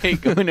 I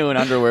hate going to an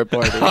underwear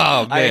party.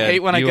 Oh, I man. hate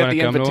when I You get wanna the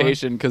come to one?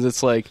 invitation because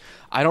it's like,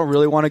 I don't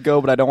really want to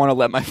go, but I don't want to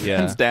let my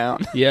friends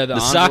down. Yeah, The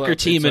soccer envelope,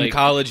 team it's in like-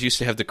 college used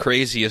to have the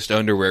craziest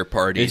underwear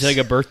parties. It's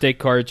like a birthday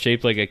card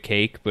shaped like a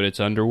cake, but it's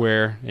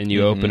underwear, and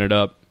you open it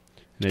up.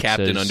 And it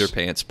Captain says-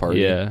 Underpants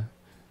party. Yeah,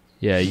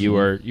 yeah. You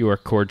are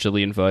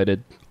cordially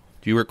invited.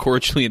 You were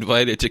cordially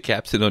invited to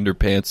Captain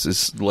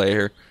Underpants'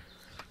 lair.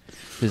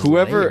 His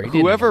Whoever lair, he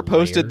didn't whoever have a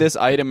posted lair. this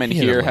item in He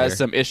had a here lair. has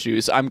some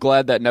issues. I'm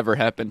glad that never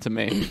happened to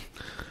me.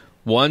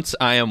 Once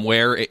I am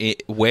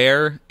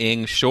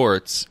wearing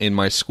shorts in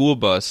my school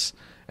bus,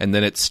 and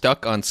then it's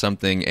stuck on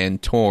something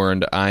and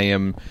torn. I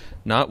am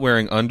not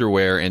wearing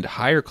underwear, and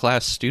higher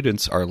class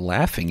students are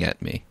laughing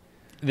at me.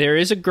 There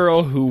is a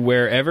girl who,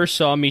 wherever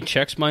saw me,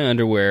 checks my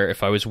underwear.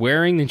 If I was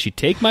wearing, then she'd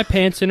take my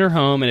pants in her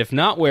home, and if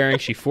not wearing,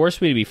 she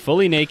forced me to be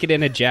fully naked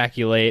and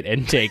ejaculate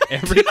and take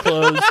every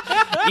clothes.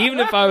 Even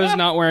if I was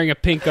not wearing a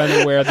pink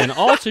underwear, then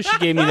also she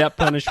gave me that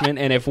punishment.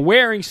 And if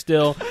wearing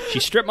still, she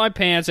stripped my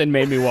pants and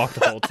made me walk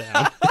the whole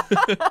town.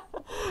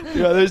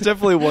 Yeah, there's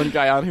definitely one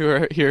guy on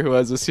here who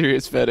has a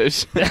serious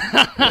fetish.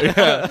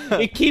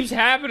 It keeps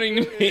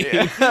happening to me.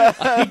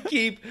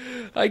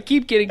 I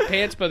keep getting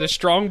pants by the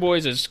strong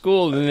boys at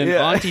school, and then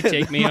Auntie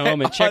take me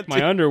home and check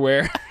my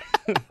underwear.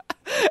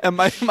 And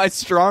my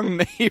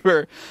strong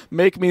neighbor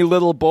make me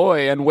little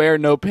boy and wear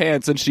no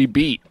pants, and she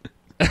beat.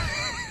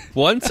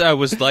 Once I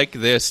was like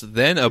this,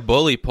 then a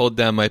bully pulled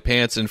down my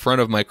pants in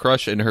front of my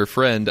crush and her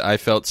friend. I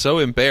felt so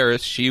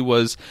embarrassed. She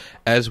was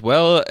as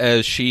well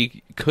as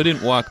she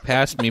couldn't walk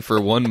past me for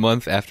 1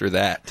 month after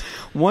that.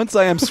 Once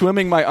I am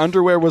swimming, my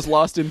underwear was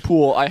lost in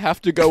pool. I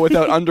have to go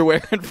without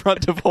underwear in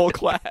front of whole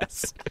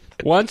class.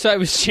 Once I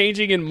was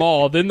changing in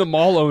mall, then the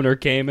mall owner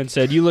came and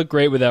said, "You look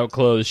great without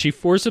clothes." She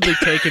forcibly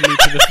taken me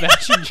to the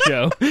fashion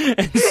show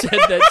and said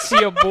that,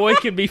 "See, a boy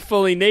can be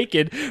fully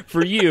naked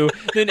for you,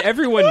 then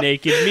everyone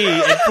naked me,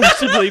 and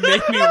forcibly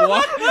made me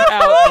walk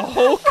out the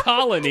whole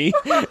colony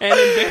and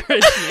embarrass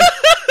me."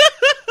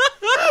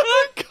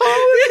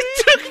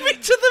 It took me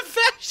to the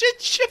fashion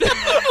show.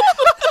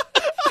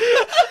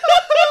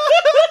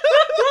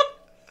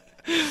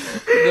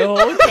 The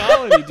whole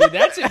colony, dude.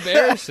 That's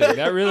embarrassing.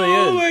 That really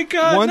is. Oh my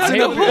god! Once not in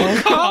the a whole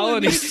whole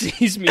colony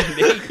sees me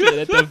naked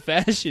at the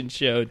fashion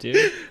show,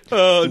 dude.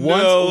 Oh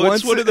no!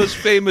 Once It's one of those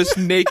famous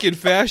naked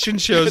fashion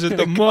shows at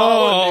the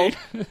mall.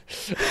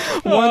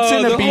 Once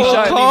in a the beach,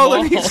 whole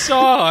colony I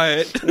saw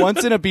it.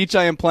 once in a beach,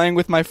 I am playing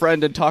with my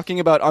friend and talking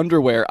about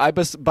underwear. I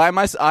by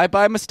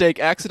mistake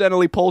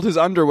accidentally pulled his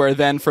underwear.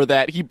 Then for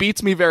that, he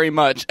beats me very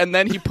much, and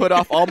then he put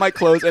off all my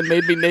clothes and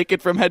made me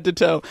naked from head to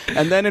toe.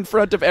 And then in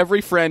front of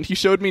every friend, he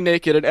showed me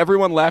naked, and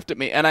everyone laughed at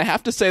me. And I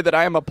have to say that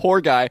I am a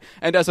poor guy,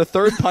 and as a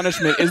third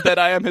punishment is that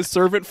I am his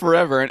servant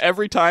forever. And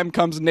every time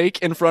comes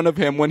naked in front of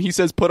him when he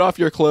says, "Put off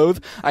your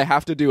clothes," I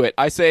have to do it.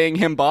 I saying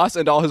him boss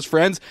and all his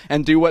friends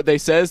and do what they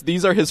says.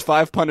 These are his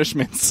 5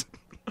 punishments.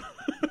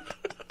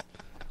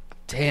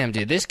 Damn,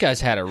 dude, this guy's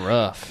had it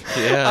rough.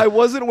 Yeah. I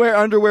wasn't wear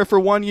underwear for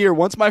 1 year.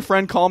 Once my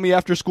friend called me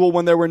after school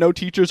when there were no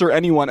teachers or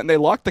anyone, and they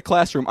locked the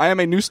classroom. I am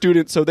a new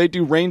student, so they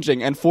do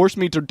ranging and forced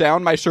me to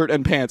down my shirt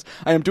and pants.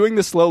 I am doing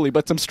this slowly,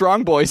 but some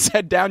strong boys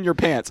said, "Down your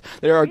pants."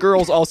 There are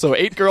girls also,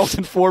 8 girls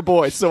and 4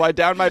 boys, so I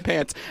downed my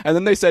pants. And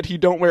then they said, "He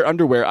don't wear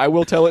underwear. I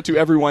will tell it to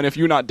everyone if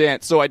you not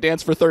dance." So I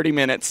danced for 30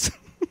 minutes.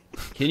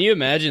 Can you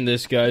imagine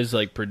this guy's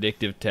like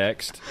predictive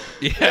text?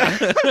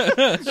 Yeah.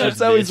 That's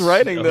how he's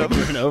writing them.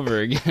 over and over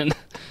again.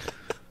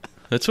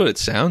 That's what it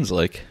sounds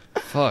like.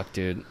 Fuck,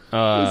 dude. This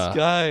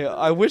guy,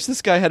 I wish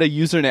this guy had a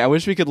username. I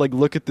wish we could like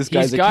look at this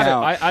guy's He's got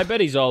account. it. I bet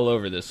he's all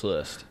over this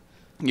list.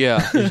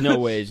 Yeah. There's no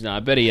way he's not. I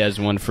bet he has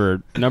one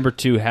for number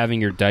 2,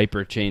 having your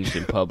diaper changed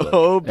in public.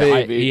 Oh,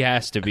 baby. He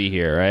has to be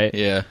here, right?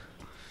 Yeah.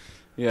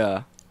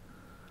 Yeah.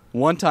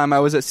 One time I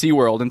was at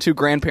SeaWorld and 2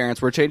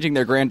 grandparents were changing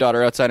their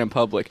granddaughter outside in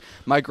public.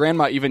 My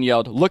grandma even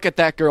yelled, "Look at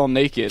that girl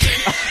naked."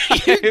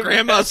 Your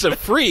grandma's a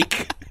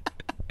freak.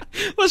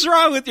 What's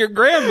wrong with your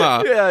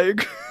grandma? Yeah,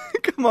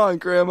 come on,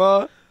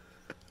 Grandma.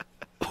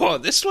 Oh,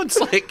 this one's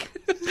like...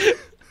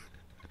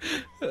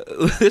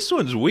 this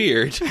one's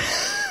weird.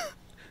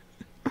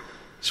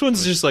 This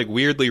one's just like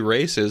weirdly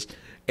racist.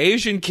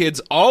 Asian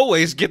kids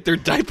always get their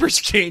diapers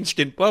changed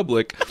in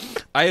public.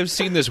 I have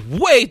seen this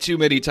way too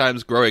many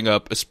times growing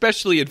up,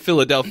 especially in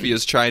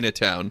Philadelphia's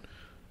Chinatown,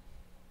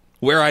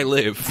 where I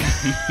live.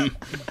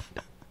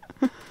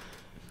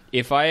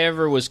 If I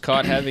ever was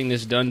caught having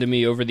this done to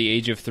me over the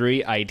age of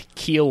 3, I'd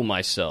kill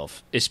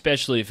myself,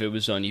 especially if it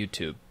was on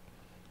YouTube.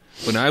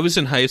 When I was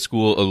in high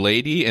school, a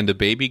lady and a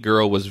baby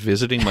girl was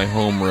visiting my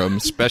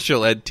homeroom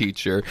special ed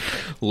teacher.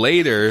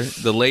 Later,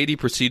 the lady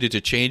proceeded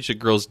to change the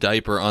girl's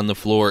diaper on the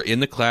floor in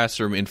the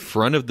classroom in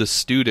front of the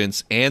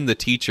students and the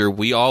teacher.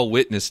 We all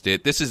witnessed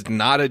it. This is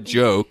not a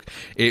joke.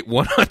 It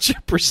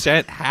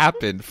 100%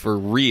 happened for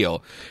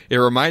real. It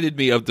reminded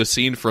me of the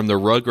scene from the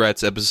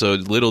Rugrats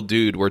episode Little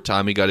Dude where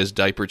Tommy got his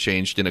diaper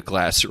changed in a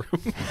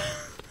classroom.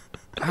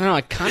 I don't know,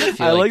 I kind of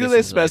feel I like that this they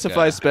is like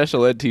specify a-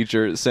 special ed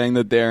teacher saying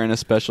that they're in a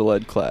special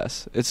ed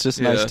class. It's just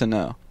nice Yeah. to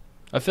know.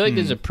 I feel like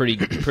this is a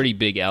pretty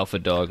big alpha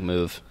dog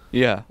move.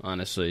 Yeah.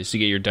 Honestly, is to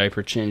get your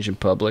diaper changed in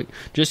public.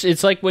 Just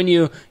it's like when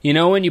you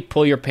when you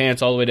pull your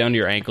pants all the way down to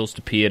your ankles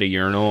to pee at a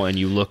urinal and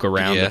you look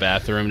around Yeah. the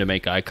bathroom to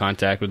make eye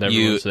contact with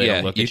everyone so they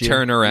don't look you at you.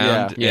 turn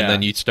around Yeah. and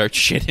then you start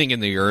shitting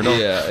in the urinal.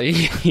 Yeah,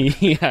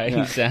 yeah,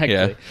 exactly.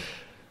 Yeah.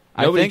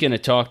 Nobody's think- gonna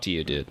talk to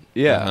you, dude.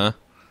 Yeah. Uh-huh.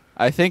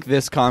 I think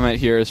this comment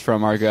here is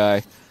from our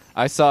guy.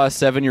 I saw a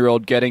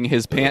 7-year-old getting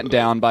his pant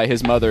down by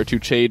his mother to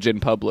change in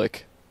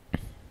public.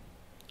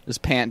 His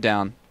pant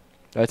down.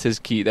 That's his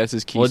key. That's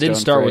his keystone Well, it didn't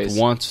start phrase. with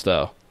once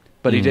though.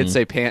 But he did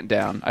say pant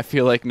down. I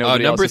feel like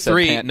nobody number else has said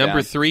three. pant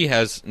Number down. three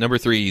has number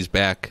 3. He's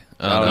back.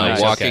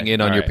 nice. Walking Okay.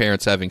 in on All your right.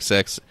 parents having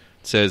sex.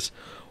 It says,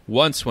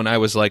 once when I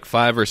was like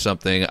 5 or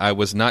something, I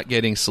was not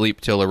getting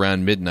sleep till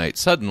around midnight.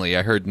 Suddenly,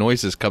 I heard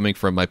noises coming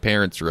from my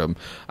parents' room.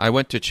 I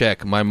went to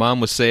check. My mom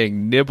was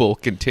saying "nibble"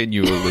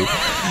 continually.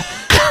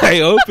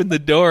 I opened the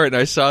door and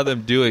I saw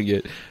them doing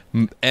it.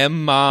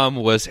 Mom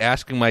was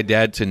asking my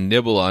dad to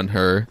nibble on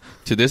her.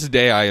 To this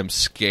day, I am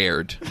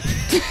scared.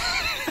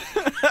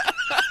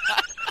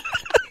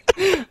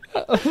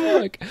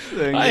 Fuck.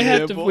 Thing I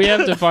have to. nibble. We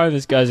have to find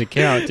this guy's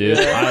account, dude.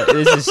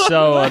 This is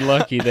so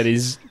unlucky that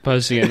he's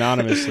posting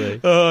anonymously.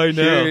 Oh, I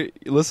Here,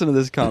 listen to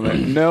this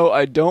comment. No,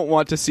 I don't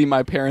want to see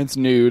my parents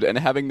nude and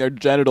having their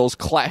genitals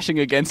clashing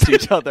against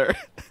each other.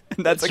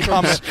 And that's a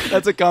comment.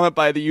 That's a comment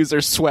by the user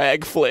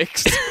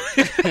Swagflix.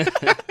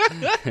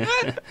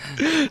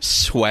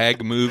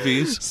 Swag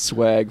movies.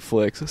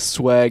 Swagflix.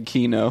 Swag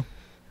Kino.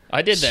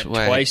 I did that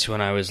Swag. twice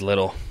when I was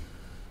little.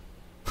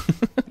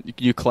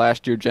 You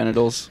clashed your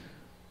genitals.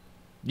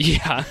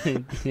 Yeah,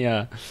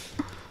 yeah.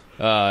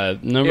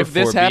 Number If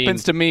this 4 being-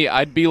 happens to me,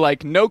 I'd be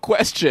like, no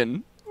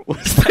question.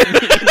 What's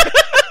that mean?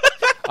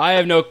 I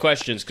have no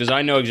questions because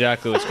I know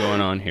exactly what's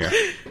going on here.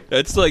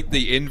 That's like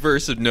the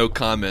inverse of no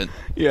comment.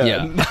 Yeah.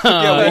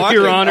 Yeah.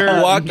 Your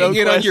Honor, walking no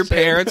in on your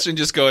question. parents and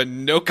just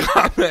going, no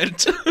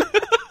comment.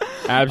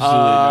 Absolutely.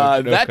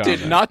 No that comment.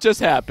 did not just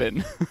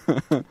happen.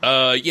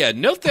 Yeah,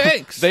 no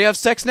thanks. They have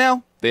sex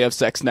now? They have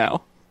sex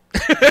now.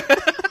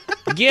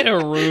 Get a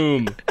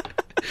room.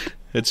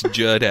 It's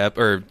Judd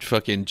or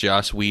fucking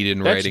Joss Whedon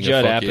That's writing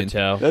Judd a fucking...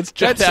 Apatow. That's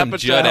Judd some Apatow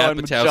Judd and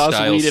Apatow Joss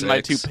style Whedon,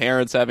 my sex. two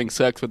parents having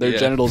sex with their Yeah.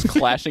 genitals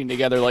clashing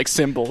together like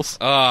cymbals.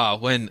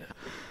 when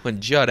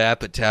Judd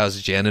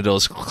Apatow's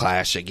genitals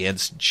clash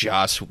against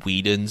Joss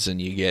Whedon's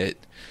and you get...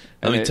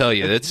 Let me tell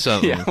you, that's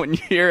something. Yeah, when you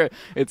hear it,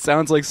 it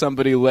sounds like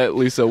somebody let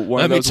loose one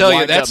Let of me those tell you,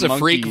 wind-up that's a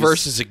freak monkeys.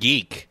 versus a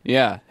geek.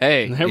 Yeah,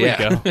 hey. There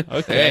Yeah. we go.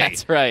 Okay.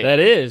 That's right. That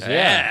is,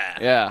 yeah.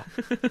 Yeah.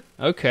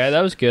 Okay,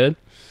 that was good.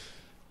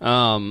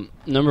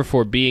 Number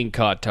 4, being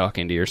caught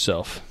talking to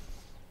yourself.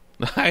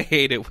 I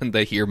hate it when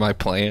they hear my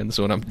plans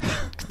when I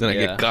Yeah.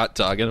 get caught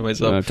talking to When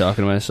myself. I'm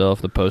talking to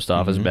myself, the post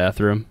office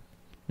bathroom.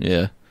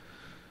 Yeah.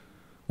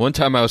 One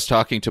time I was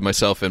talking to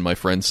myself and my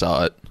friend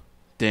saw it.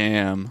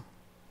 Damn.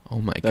 Oh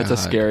my god. That's a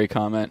scary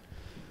comment.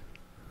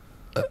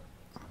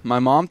 My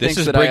mom This thinks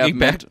is that I have bringing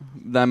back-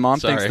 my mom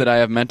thinks Sorry. that I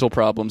have mental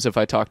problems if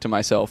I talk to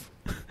myself.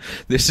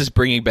 This is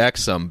bringing back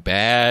some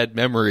bad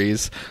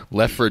memories.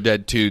 Left 4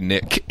 Dead 2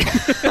 Nick.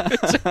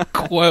 It's a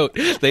quote.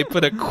 They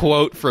put a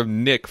quote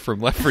from Nick from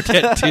Left 4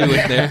 Dead 2 in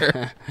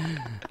there.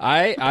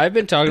 I've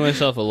been talking to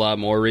myself a lot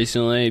more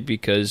recently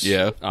because,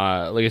 Yeah.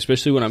 like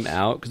especially when I'm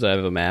out because I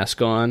have a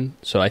mask on,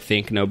 so I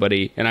think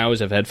nobody, and I always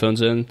have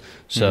headphones in,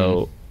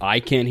 so I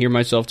can't hear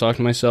myself talk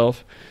to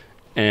myself,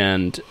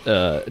 and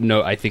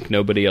no, I think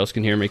nobody else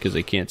can hear me because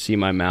they can't see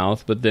my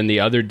mouth. But then the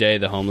other day,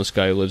 the homeless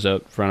guy who lives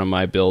out front of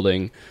my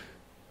building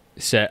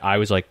said, I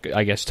was like,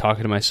 I guess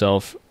talking to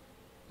myself,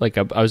 like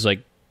I was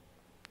like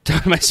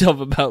talking to myself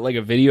about like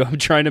a video I'm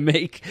trying to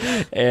make,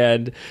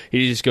 and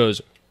he just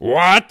goes,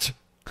 "What?"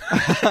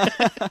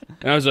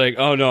 And I was like,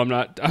 "Oh no, I'm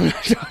not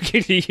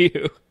talking to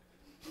you.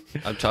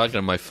 I'm talking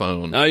to my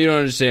phone. No, you don't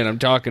understand. I'm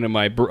talking to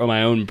my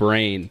own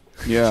brain.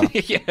 Yeah.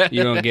 Yeah.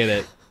 You don't get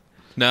it."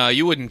 No,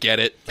 you wouldn't get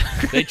it.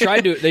 They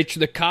tried to.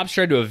 The cops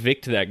tried to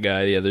evict that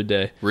guy the other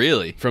day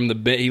Really? from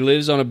the. He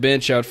lives on a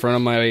bench out front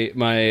of my You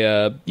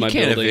can't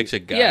building. evict a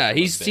guy Yeah, from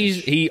a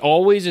bench. he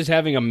always is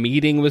having a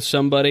meeting with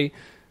somebody.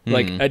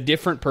 Like Mm-hmm. a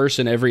different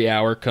person every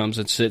hour comes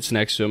and sits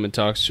next to him and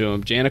talks to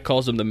him. Jana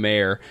calls him the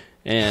mayor.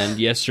 And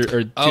yesterday,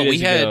 or 2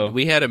 days ago,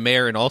 we had a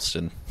mayor in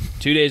Alston.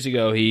 2 days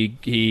ago,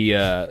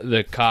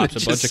 the cops, a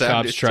Just bunch of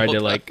sounded cops tried so to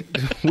like.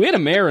 We had a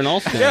mayor in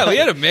Alston. Yeah, we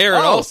had a mayor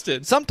in Oh,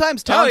 Alston.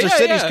 Sometimes towns Oh, or yeah,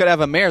 cities yeah. could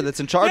have a mayor that's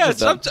in charge Yeah, of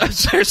them.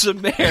 sometimes there's a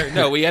mayor.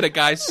 No, we had a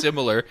guy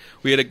similar.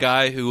 We had a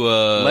guy who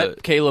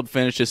Let Caleb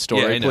finish his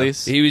story, yeah, I know.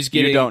 please. He was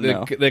getting. You don't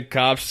know. The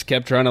cops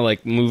kept trying to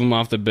like move him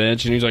off the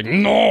bench, and he was like,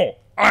 "No,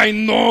 I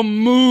no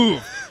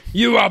move.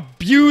 You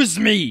abuse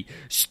me,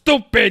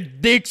 stupid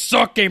dick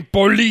sucking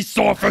police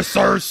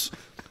officers."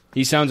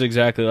 He sounds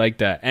exactly like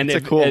that. And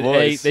It's a cool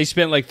voice. They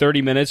spent like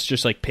 30 minutes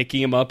just like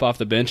picking him up off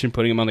the bench and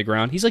putting him on the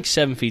ground. He's like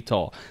 7 feet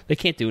tall. They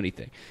can't do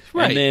anything.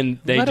 Right. And then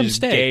they Let him just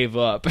stay. gave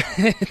up.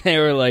 They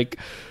were like,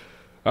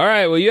 "All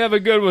right, well, you have a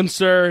good one,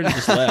 sir," and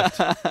just left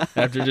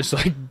after just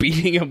like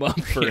beating him up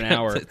for an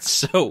hour. It's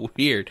so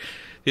weird.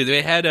 Dude,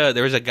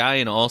 there was a guy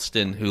in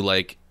Alston who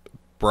like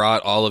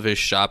brought all of his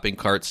shopping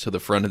carts to the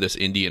front of this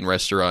Indian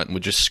restaurant and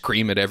would just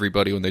scream at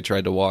everybody when they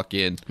tried to walk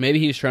in. Maybe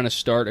he was trying to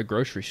start a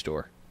grocery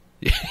store.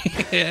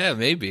 Yeah,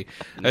 maybe.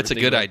 That's a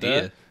Think good about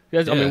idea. that?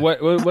 Yes, I Yeah. mean,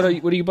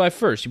 what do you buy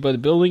first? You buy the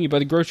building, you buy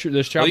the grocery.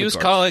 There's shopping Well, he was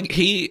carts.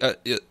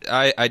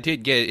 calling. I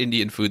did get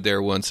Indian food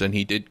there once, and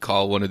he did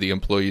call one of the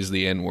employees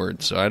the N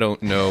word. So I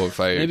don't know if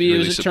I Maybe it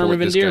really was a term support of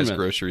this guy's endearment.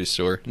 grocery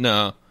store.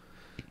 No,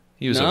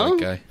 he was No? a white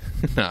guy.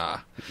 Nah.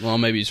 Well,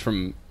 maybe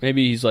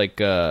he's like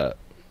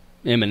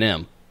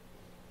Eminem.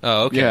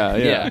 Oh, okay.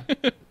 Yeah.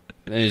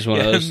 Maybe he's one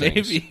of those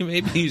things.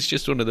 maybe he's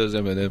just one of those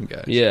M&M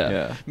guys. Yeah.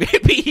 Yeah.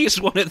 Maybe he's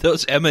one of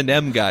those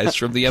M&M guys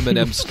from the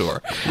M&M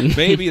store.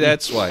 Maybe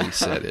that's why he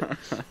said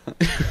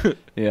it.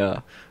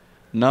 Yeah.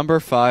 Number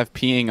 5,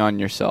 peeing on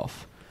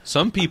yourself.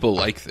 Some people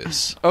like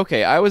this.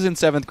 Okay, I was in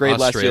 7th grade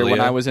last year when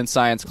Australia. I was in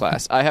science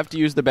class. I have to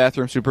use the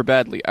bathroom super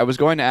badly. I was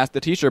going to ask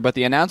the teacher, but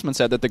the announcement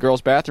said that the girls'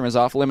 bathroom is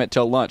off limit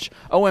till lunch.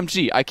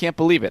 OMG, I can't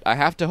believe it. I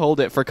have to hold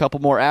it for a couple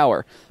more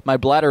hours. My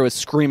bladder was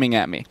screaming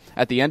at me.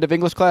 At the end of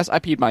English class, I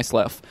peed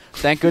myself.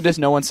 Thank goodness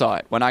no one saw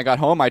it. When I got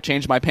home, I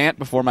changed my pant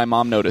before my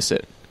mom noticed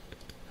it.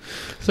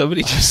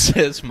 Somebody just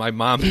says my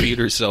mom beat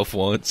herself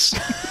once.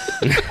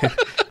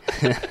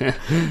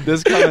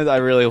 This comment I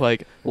really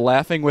like.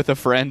 Laughing with a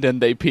friend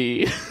and they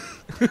pee.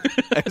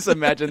 I just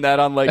imagine that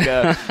on like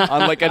a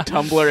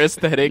Tumblr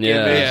aesthetic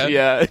image.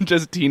 Yeah,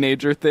 just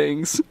teenager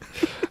things.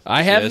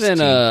 I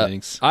haven't.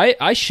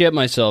 I shit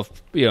myself,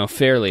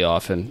 fairly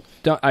often.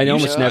 I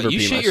almost never. You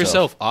pee shit myself.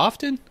 yourself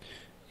often?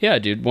 Yeah,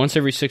 dude. Once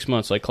every 6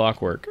 months, like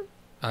clockwork.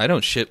 I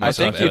don't shit I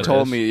myself. think you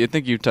told me. I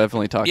think you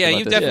definitely talked about this. Yeah,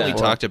 you definitely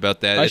before. talked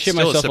about that. I It's shit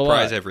still a myself a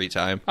surprise lot. every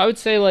time. I would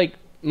say like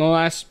the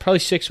last probably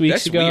 6 weeks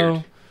That's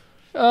ago.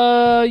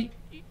 weird.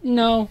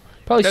 No,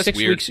 probably That's 6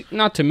 weird. weeks.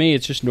 Not to me.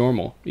 It's just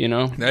normal.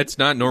 That's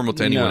not normal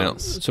to anyone No,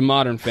 else. It's a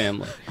modern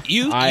family.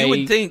 You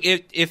would think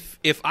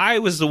if I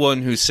was the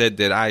one who said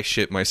that I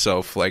shit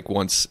myself like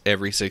once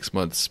every 6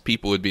 months,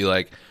 people would be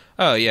like,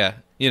 "Oh yeah,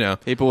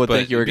 People would but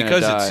think you were gonna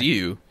because die. it's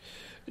you."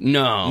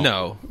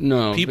 No.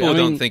 People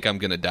don't think I'm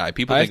gonna die.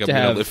 People I think have I'm to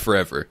gonna have- live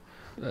forever.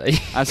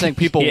 I'm saying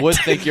people Yeah. would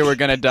think you were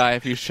going to die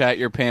if you shat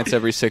your pants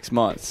every 6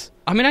 months.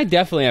 I mean, I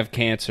definitely have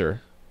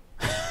cancer.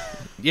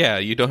 Yeah,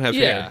 you don't have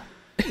Yeah. hair.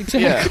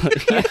 Exactly.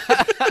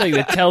 It's like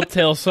the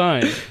telltale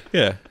sign.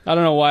 Yeah, I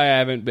don't know why I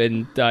haven't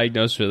been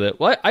diagnosed with it.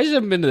 Well, I just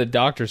haven't been to the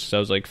doctor since I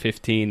was like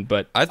 15.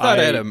 But I thought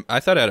I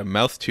had a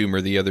mouth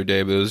tumor the other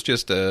day, but it was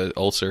just a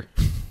ulcer.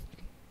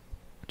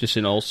 just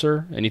an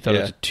ulcer, and you thought it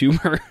Yeah. was a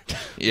tumor.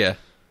 Yeah,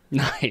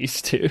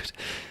 Nice, dude. yeah,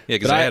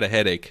 because But I had a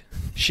headache.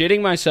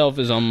 Shitting myself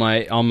is on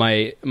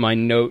my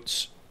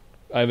notes.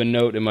 I have a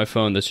note in my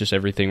phone that's just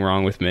everything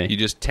wrong with me. You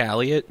just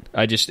tally it.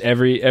 I just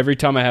every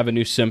time I have a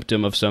new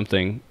symptom of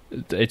something,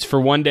 it's for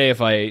one day. If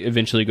I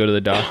eventually go to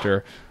the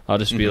doctor, I'll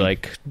just be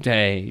like,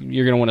 "Hey,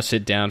 you're gonna want to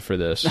sit down for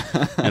this,"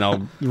 and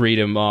I'll read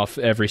him off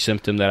every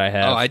symptom that I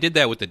have. Oh, I did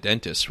that with the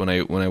dentist when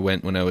I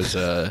went when I was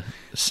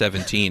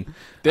 17.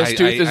 This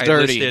tooth is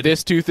dirty. Listed,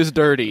 This tooth is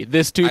dirty.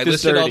 This tooth I is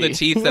listed dirty. all the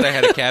teeth that I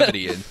had a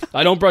cavity in.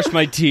 I don't brush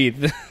my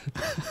teeth.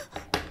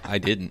 I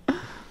didn't.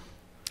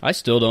 I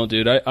still don't,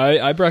 dude.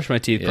 I brush my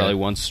teeth Yeah. probably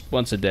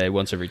once a day,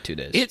 once every 2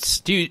 days.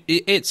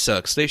 It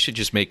sucks. They should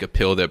just make a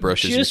pill that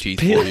brushes Just your teeth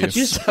pill- for you.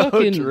 just So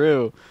fucking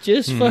true.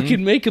 Just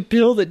fucking make a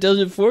pill that does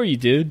it for you,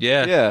 dude.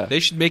 Yeah. Yeah. They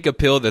should make a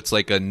pill that's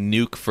like a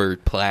nuke for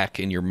plaque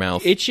in your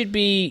mouth. It should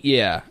be,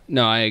 yeah.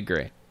 No, I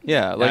agree.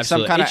 Yeah, like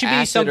Absolutely. some kind It of should be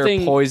acid or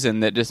something- poison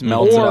that just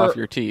melts it off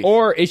your teeth.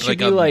 Or it should like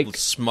be a like,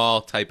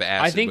 small type of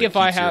acid. I think but if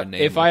I keeps your have,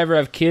 enamel. if I ever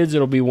have kids,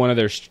 it'll be one of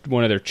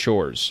their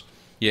chores.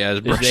 yeah,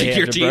 Is brushing they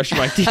your have to teeth. brush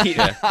my teeth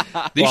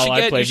They while should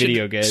I play you should-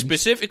 video games.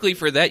 Specifically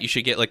for that, you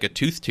should get like a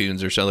Tooth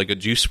Tunes or something, like a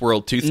Juice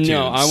WRLD Tooth Tunes.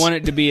 No, I want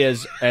it to be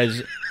as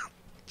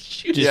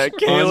just yeah,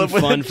 Caleb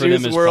with fun the for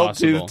them Juice as WRLD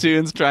possible. Tooth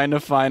Tunes trying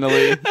to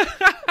finally.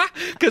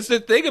 Because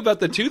the thing about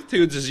the Tooth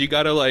Tunes is you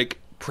got to like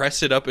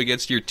press it up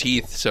against your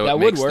teeth so That it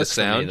would makes work the for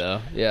sound. me,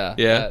 though. Yeah,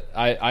 Yeah.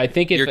 I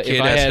think Your if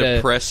kid I has had to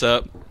a press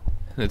up.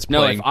 And it's no,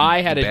 playing if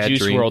I had a Bad Juice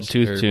Dreams WRLD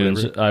Tooth or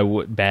Tunes, whatever. I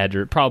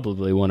would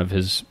probably one of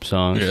his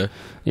songs. Yeah.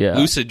 Yeah,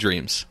 Lucid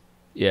Dreams.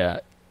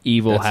 Yeah,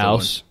 Evil That's the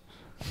House.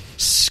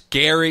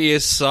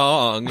 Scariest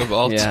song of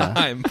all Yeah.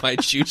 time by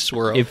Juice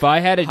WRLD. If I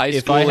had a, High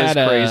if school I had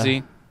is a,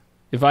 crazy.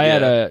 if I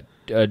had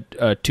Yeah.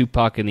 a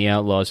Tupac and the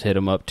Outlaws hit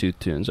 'em up Tooth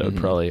Tunes, I would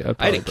probably. I'd I had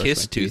probably to brush kiss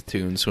my teeth. Tooth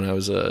Tunes when I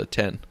was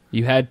 10.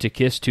 You had to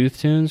kiss Tooth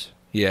Tunes.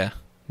 Yeah.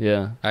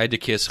 Yeah. I had to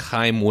kiss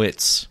Chaim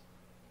Witz.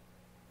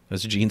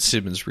 That's Gene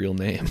Simmons' real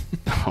name.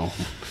 Oh.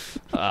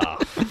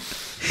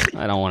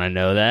 I don't want to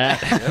know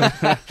that.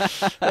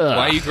 Why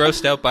are you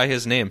grossed out by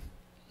his name?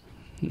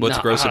 What's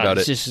Nah, gross about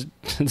it's it? just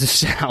the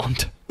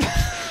sound.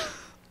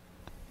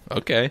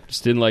 Okay.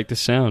 Just didn't like the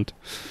sound.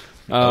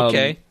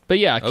 Okay. But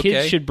yeah, kids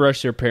Okay. should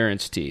brush their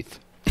parents' teeth.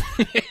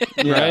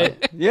 Yeah.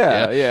 Right?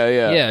 Yeah.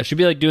 Yeah, it should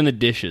be like doing the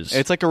dishes.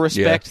 It's like a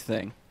respect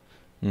thing.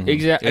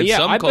 Exactly. In Yeah,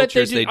 some I bet they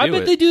cultures, do. they I do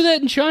bet it. they do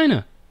that in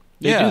China.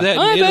 They Yeah. do that in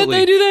I bet Italy.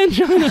 they do that in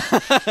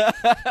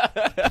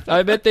China.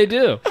 I bet they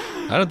do.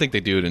 I don't think they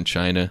do it in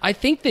China. I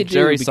think they do.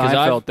 Jerry because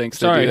Seinfeld I've- thinks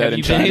they sorry, do that have in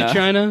you been to China.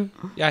 China?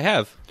 Yeah, I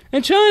have.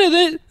 In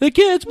China, the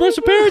kids brush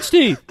their parents'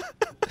 teeth.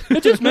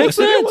 It just makes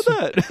sense.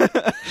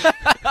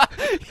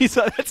 He's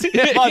that's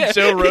him on Yeah,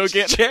 Joe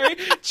Rogan. Jerry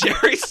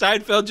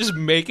Seinfeld just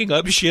making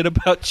up shit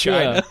about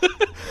China.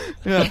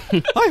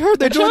 I heard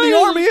they joined the China-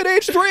 army at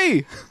age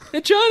 3.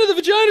 In China,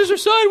 the vaginas are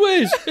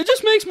sideways. It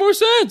just makes more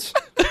sense.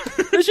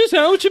 It's just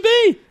how it should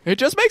be. It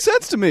just makes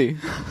sense to me.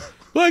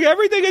 Look,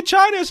 everything in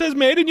China says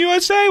made in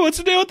USA. What's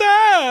the deal with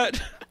that?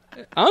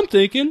 I'm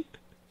thinking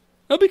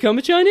I'll become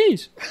a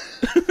Chinese.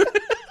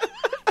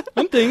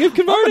 I'm thinking of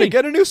I'm going to converting.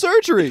 get a new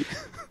surgery.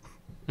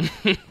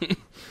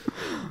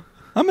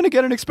 I'm going to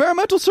get an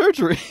experimental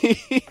surgery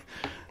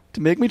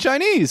to make me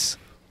Chinese.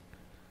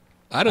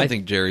 I don't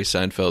think Jerry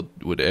Seinfeld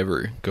would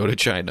ever go to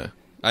China.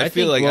 I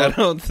feel think- like well,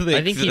 I don't think.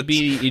 I think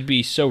he'd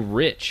be so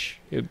rich.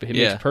 It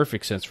Yeah. makes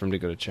perfect sense for him to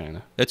go to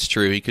China. That's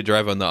true. He could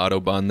drive on the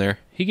autobahn there.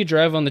 He could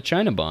drive on the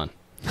China Bond.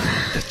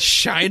 The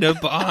China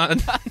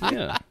Bond.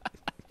 Yeah.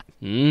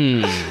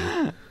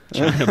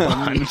 Yeah,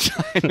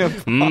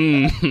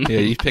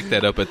 you picked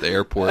that up at the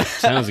airport.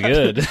 Sounds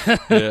good.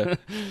 Yeah.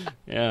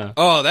 Yeah.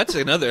 Oh, that's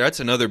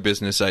another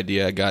business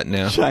idea I got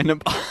now.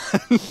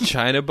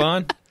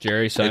 Chinabon?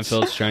 Jerry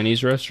Seinfeld's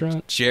Chinese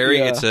restaurant. Jerry,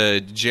 Yeah. it's a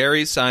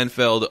Jerry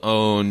Seinfeld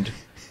owned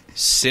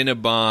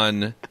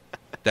Cinnabon.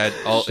 It's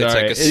Sorry. like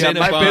a Yeah,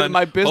 Cinnabon.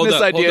 my business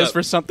Hold idea up. is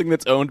for something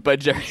that's owned by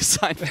Jerry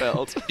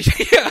Seinfeld.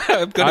 Yeah,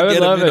 I'm I gonna would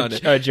get love him in on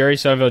it. a Jerry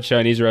Seinfeld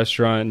Chinese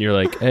restaurant, and you're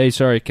like, "Hey,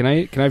 sorry, can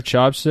I have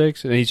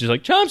chopsticks?" And he's just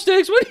like,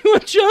 "Chopsticks? What do you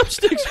want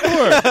chopsticks for?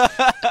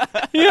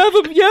 you have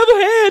a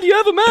hand, you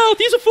have a mouth,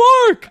 use a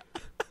fork.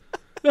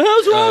 The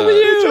hell's wrong with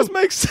you? It just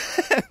makes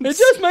sense. It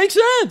just makes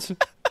sense.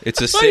 It's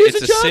a Why use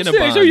it's a chopsticks?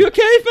 Cinnabon. Are you a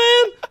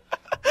caveman?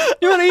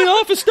 You want to eat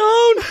off a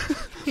stone?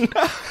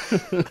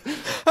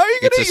 How are you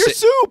going It's to a eat your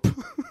soup?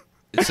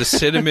 It's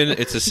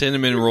a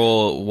cinnamon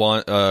roll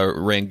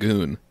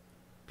Rangoon.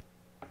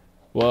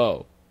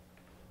 Whoa,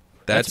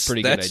 That's a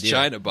pretty good idea.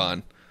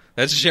 Chinabon.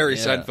 That's Jerry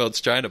Yeah.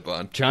 Seinfeld's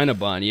Chinabon.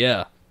 Chinabon,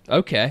 yeah.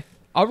 Okay,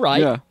 all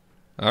right. Yeah.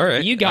 All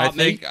right, You got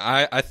me.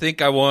 I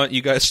think I want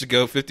you guys to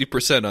go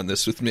 50% on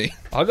this with me.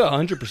 I'll go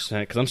 100%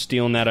 because I'm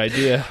stealing that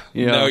idea.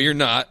 Yeah. No, you're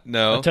not.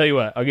 No. I'll tell you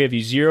what, I'll give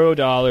you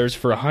 $0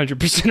 for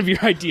 100% of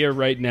your idea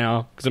right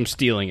now because I'm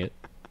stealing it.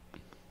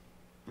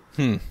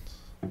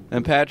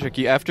 And Patrick,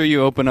 after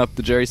you open up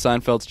the Jerry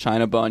Seinfeld's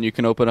Chinabon, you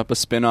can open up a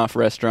spin-off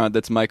restaurant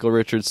that's Michael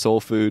Richards' Soul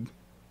Food.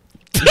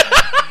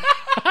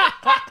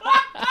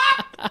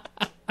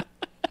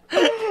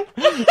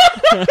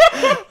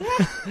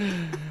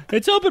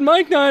 It's open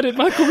mic night at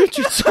Michael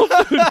Richards Soul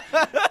Food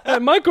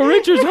at Michael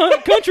Richards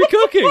Country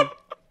Cooking.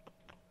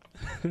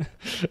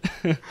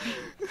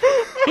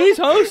 He's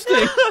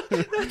hosting.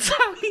 That's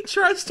how he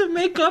tries to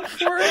make up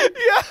for it.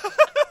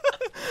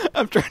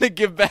 I'm trying to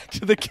give back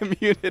to the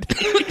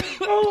community.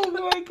 Oh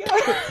my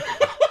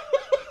god.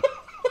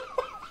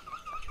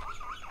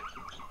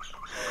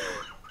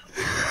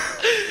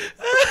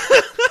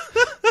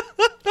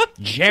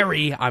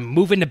 Jerry, I'm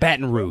moving to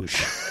Baton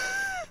Rouge.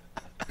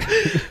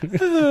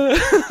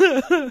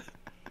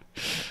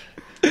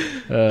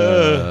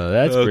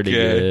 That's pretty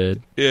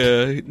good.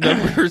 Yeah.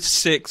 Number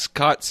 6,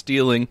 caught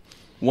stealing.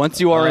 Once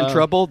you are in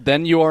trouble,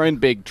 then you are in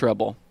big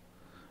trouble.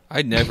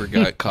 I never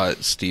got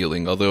caught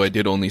stealing, although I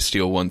did only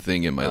steal one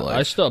thing in my I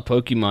life. stole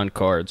Pokemon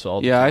cards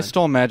all the Yeah, time. I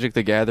stole Magic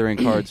the Gathering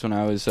cards when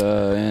I was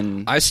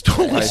in... I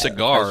stole a high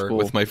cigar school.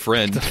 with my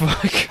friend.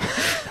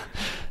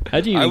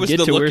 How'd you I even was get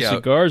the to where lookout.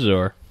 cigars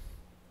are?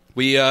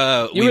 We You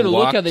were the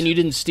lookout, then you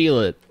didn't steal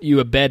it.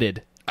 You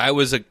abetted. I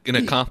was an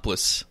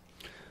accomplice.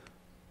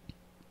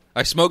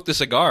 I smoked the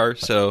cigar,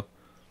 so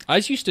I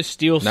used to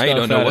steal Now stuff you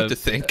don't know out what of, to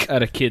think.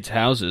 out of kids'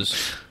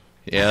 houses.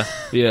 yeah.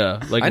 Yeah,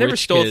 like I never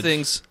rich stole kids.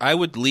 things. I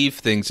would leave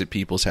things at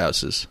people's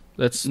houses.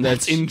 That's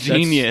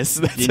ingenious.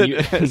 That's you're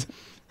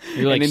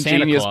like an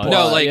Santa ingenious Claus.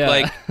 plot. No, like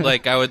yeah.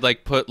 like I would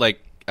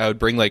I would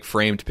bring like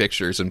framed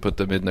pictures and put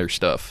them in their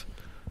stuff.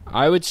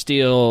 I would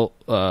steal.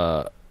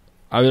 I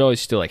would always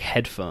steal like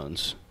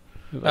headphones.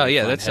 Oh,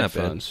 yeah, Find that's not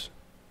bad. headphones.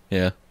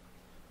 Yeah.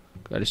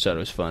 I just thought it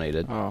was funny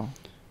to, Oh.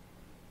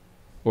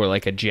 or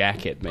like a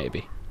jacket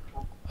maybe.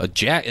 A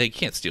jacket. You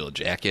can't steal a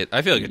jacket.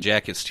 I feel like a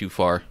jacket's too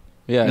far.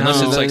 Yeah,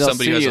 Unless it's like they'll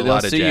somebody see who has you, a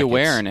lot they'll of see you jackets.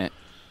 wearing it.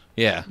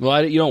 Yeah.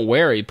 Well, you don't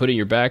wear it. You put it in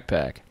your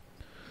backpack.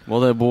 Well,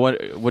 then, what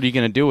are you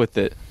going to do with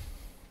it?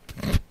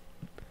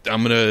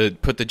 I'm gonna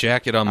put the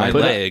jacket on my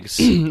Put it- legs.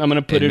 I'm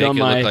gonna put and it make on it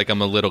my. look like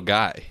I'm a little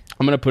guy.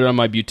 I'm gonna put it on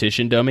my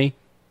beautician dummy.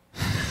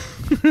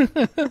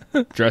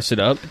 Dress it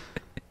up.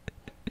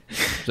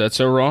 Is that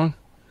so wrong?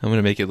 I'm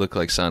gonna make it look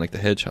like Sonic the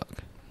Hedgehog.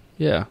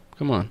 Yeah.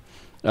 Come on.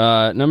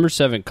 Number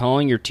 7,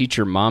 calling your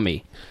teacher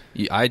mommy.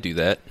 I do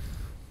that.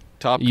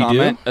 Top You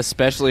comment, do?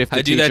 especially if the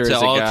I do teacher that to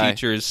is a all guy.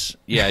 teachers.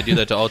 Yeah, I do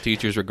that to all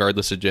teachers,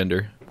 regardless of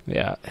gender.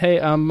 Yeah. Hey,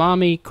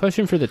 mommy.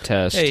 Question for the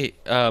test. Hey,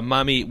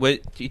 mommy,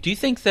 what do you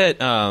think that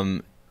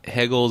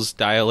Hegel's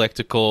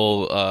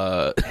dialectical?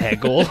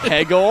 Hegel.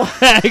 Hegel.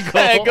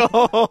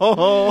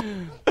 Hegel.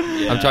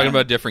 I'm talking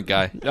about a different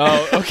guy.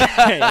 Oh,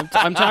 okay.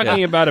 I'm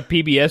talking about a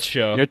PBS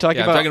show. You're talking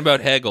Yeah, I'm about. talking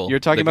about Hegel. You're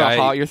talking the about.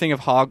 guy. You're thinking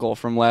of Hoggle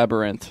from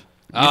Labyrinth.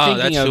 Oh,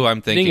 that's who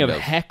I'm thinking of. of.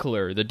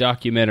 Heckler, the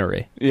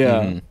documentary.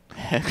 Yeah.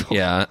 Hegel.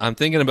 Yeah, I'm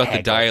thinking about the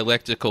Hegel.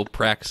 dialectical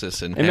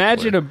praxis in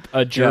Imagine Heckler.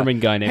 a German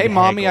guy named Hey,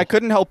 mommy, I Hegel.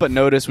 couldn't help but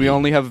notice we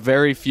only have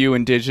very few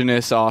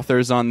indigenous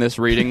authors on this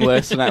reading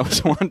list, and I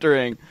was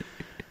wondering.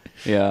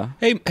 Yeah.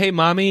 Hey,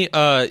 mommy.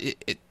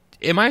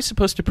 Am I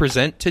supposed to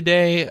present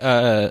today?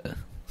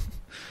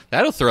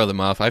 That'll throw them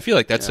off. I feel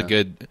like that's a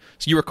good.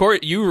 So you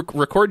record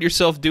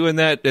yourself doing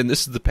that, and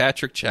this is the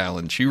Patrick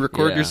challenge. You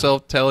record Yeah.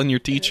 yourself telling your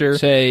teacher.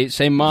 Say,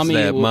 mommy.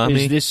 that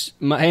mommy? Is this?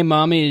 Hey,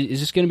 mommy. Is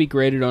this going to be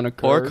graded on a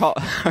curve? Or call.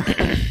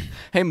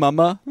 Hey,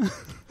 mama.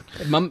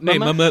 Hey, mama,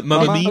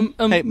 me.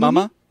 Hey,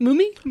 mama.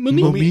 Mummy?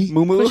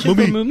 Mumu. Question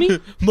for Mummy?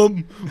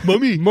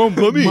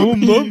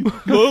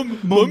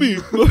 mommy.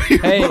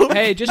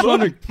 Hey, just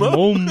wondering.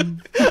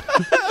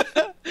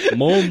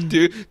 Mom.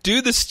 Do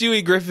the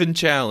Stewie Griffin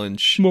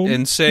challenge Mom,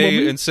 and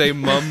say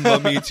mommy?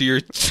 mummy to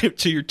your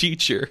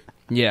teacher.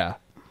 Yeah.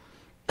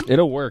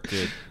 It'll work,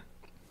 dude.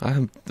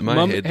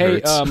 My head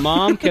hurts.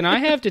 Mom, can I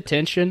have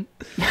detention?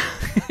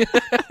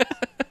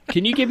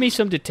 Can you give me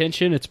some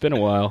detention? It's been a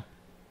while.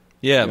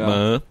 Yeah,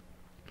 Ma.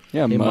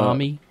 Yeah, Hey, Ma.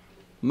 mommy.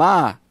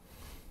 Ma.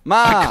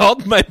 I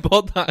called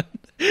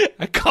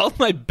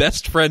my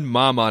best friend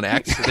Mom on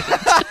accident.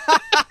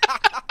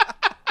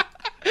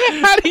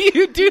 How do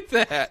you do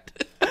that?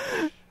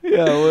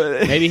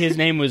 Yeah, Maybe his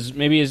name was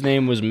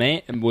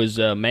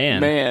man.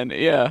 man.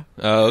 Yeah.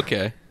 Oh,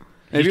 okay.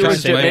 Maybe trying to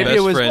say my best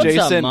was friend. What's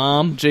up, Jason.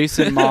 Mom?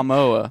 Jason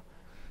Momoa.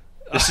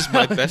 This is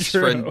my best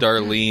True. friend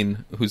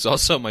Darlene, who's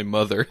also my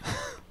mother.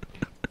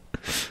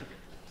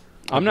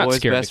 I'm not boy's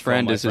scared. best to call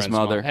friend my is his friend's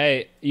mother. Mom.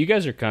 Hey, you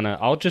guys are kind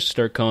of. I'll just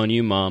start calling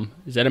you Mom.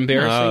 Is that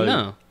embarrassing?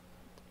 No.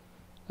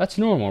 That's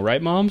normal,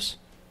 right, moms?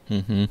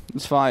 Mm-hmm.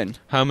 It's fine.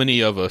 How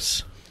many of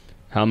us?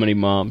 How many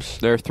moms?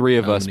 There are 3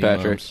 of How us, many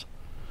Patrick. moms?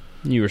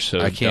 You were so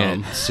I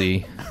can't dumb.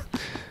 see.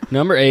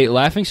 Number 8,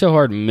 laughing so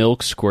hard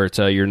milk squirts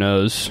out your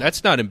nose.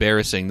 That's not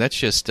embarrassing. That's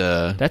just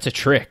That's a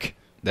trick.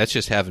 that's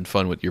just having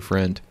fun with your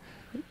friend.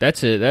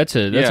 That's a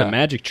Yeah.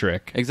 magic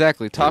trick.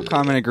 Exactly. Top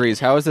comment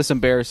agrees. How is this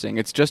embarrassing?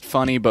 It's just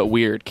funny but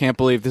weird. Can't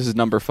believe this is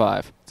number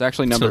 5. It's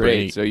actually number number 8,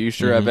 eight. so you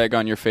sure have egg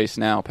on your face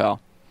now,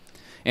 pal.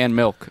 And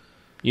milk.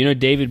 You know,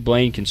 David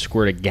Blaine can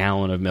squirt a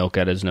gallon of milk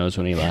out his nose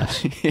when he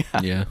laughs.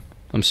 Yeah,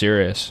 I'm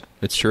serious.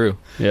 it's true.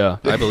 Yeah.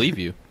 I believe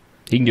you.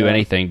 He can do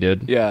anything,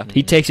 dude. Yeah.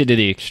 He takes it to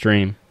the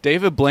extreme.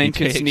 David Blaine He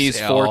can takes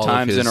sneeze all 4 of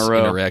times in his a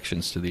row.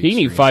 Interactions to the He can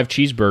eat extreme. 5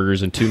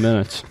 cheeseburgers in 2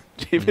 minutes.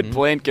 David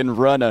Blaine can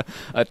run a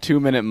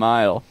 2-minute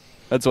mile.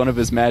 That's one of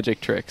his magic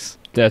tricks.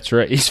 That's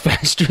right. He's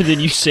faster than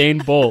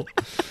Usain Bolt.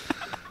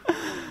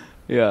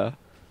 Yeah.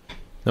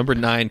 Number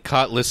 9,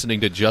 caught listening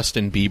to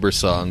Justin Bieber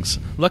songs.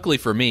 Luckily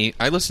for me,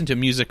 I listen to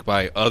music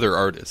by other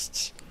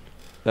artists.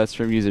 That's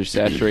from user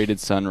Saturated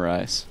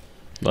Sunrise.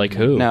 Like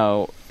who?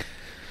 No.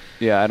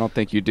 Yeah, I don't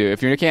think you do.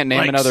 If you can't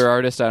name another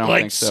artist, I don't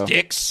think so.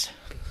 Styx.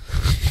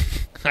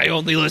 I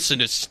only listen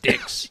to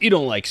Styx. You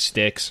don't like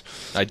Styx.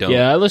 I don't.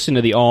 Yeah, I listen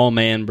to the All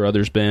Man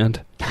Brothers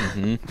Band.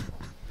 Mm-hmm.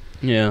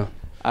 Yeah.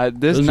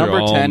 This Those are number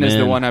all 10 is the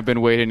men. one I've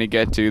been waiting to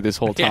get to this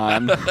whole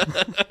time.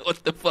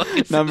 What the fuck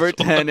is Number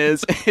this 10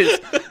 is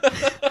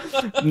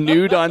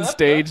nude on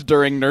stage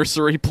during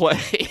nursery play.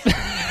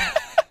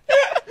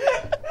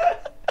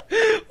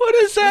 What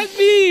does that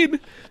mean?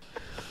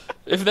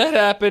 If that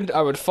happened,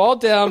 I would fall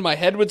down, my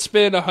head would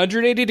spin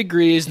 180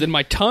 degrees, then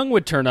my tongue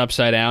would turn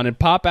upside down and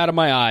pop out of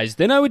my eyes.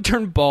 Then I would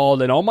turn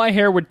bald, and all my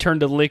hair would turn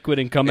to liquid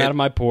and come out of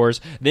my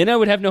pores. Then I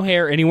would have no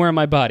hair anywhere on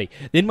my body.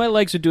 Then my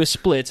legs would do a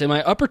splits, and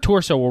my upper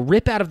torso will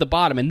rip out of the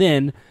bottom. And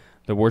then,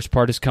 the worst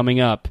part is coming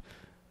up,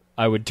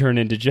 I would turn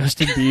into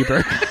Justin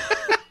Bieber.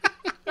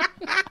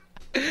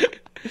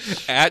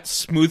 At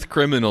Smooth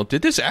Criminal,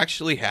 did this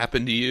actually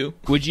happen to you?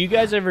 Would you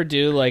guys ever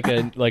do like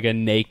a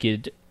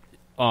naked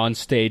on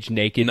stage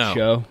naked No.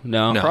 show?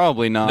 No. No.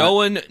 Probably not.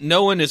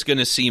 No one is going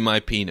to see my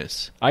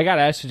penis. I got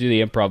asked to do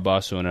the improv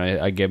boss and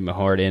I gave him a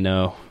hard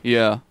no.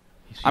 Yeah.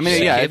 I mean,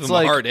 You yeah, gave it's him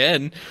like... a hard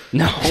N.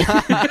 No.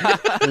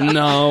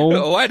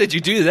 No. Why did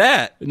you do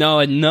that?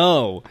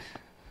 No.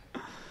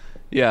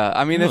 Yeah,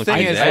 I mean, the Don't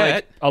thing do is... that.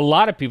 Like, A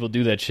lot of people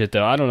do that shit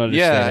though. I don't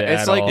understand it yeah,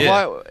 it's at like...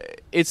 all. Why,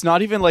 it's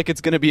not even like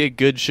it's going to be a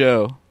good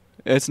show.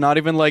 It's not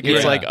even like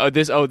it's Yeah. like,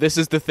 this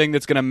is the thing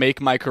that's going to make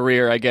my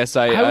career, I guess.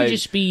 I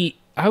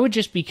would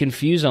just be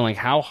confused on like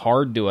how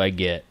hard do I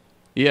get?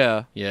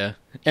 Yeah. Yeah.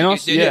 And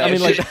also, Yeah, I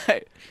mean,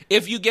 like,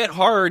 if you get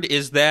hard,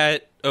 is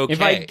that okay?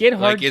 if I get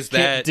hard, like, is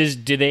that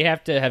do they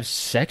have to have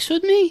sex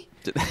with me?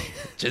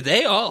 do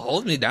they all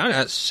hold me down and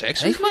have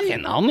sex They with me?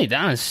 fucking hold me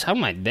down and suck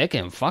my dick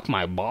and fuck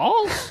my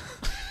balls?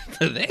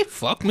 Do they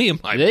fuck me in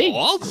my They,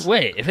 balls?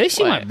 wait, if they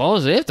see my What?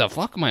 balls, they have to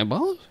fuck my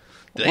balls?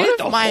 Do they have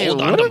to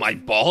hold onto my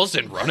balls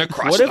and run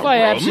across What the if I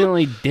room?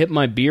 accidentally dip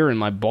my beer in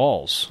my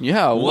balls?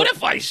 Yeah. What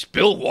if I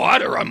spill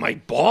water on my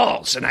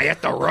balls and I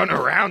have to run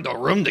around the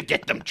room to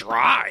get them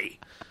dry?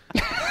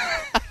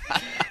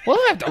 Well,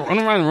 I have to run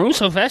around the room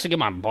so fast to get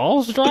my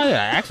balls dry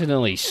that I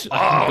accidentally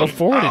go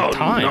forward in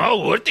time. No,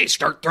 what if they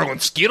start throwing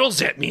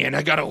Skittles at me and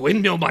I gotta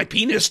windmill my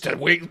penis to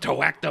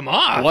whack them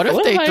off? What if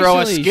What they if I throw a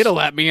actually-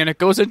 Skittle at me and it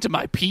goes into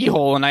my pee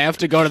hole and I have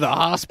to go to the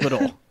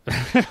hospital?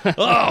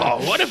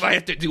 Oh, what if I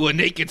have to do a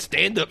naked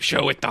stand-up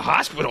show at the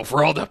hospital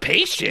for all the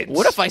patients?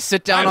 What if I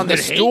sit down I on the would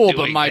hate stool,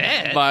 but doing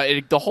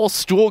that. the whole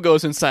stool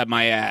goes inside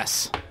my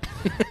ass?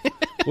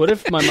 What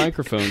if my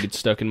microphone gets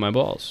stuck in my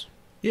balls?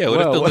 Yeah, what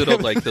Well,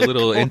 if the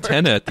little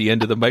antenna at the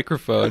end of the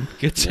microphone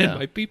gets in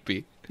my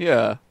pee-pee?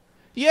 Yeah.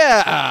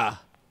 Yeah.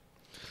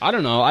 I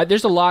don't know.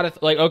 There's a lot of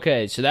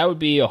okay, so that would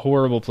be a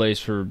horrible place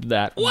for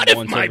that. What if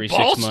once my every 6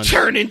 balls months.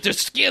 turn into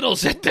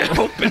Skittles at the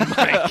open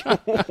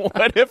mic?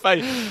 What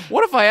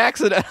if I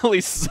accidentally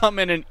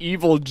summon an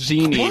evil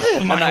genie? What if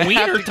and my I have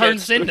wiener to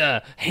turns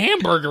into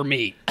hamburger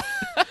meat?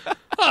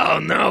 Oh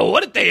no!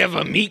 What if they have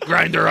a meat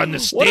grinder on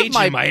the What if stage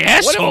my- and my what if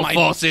asshole my-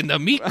 falls in the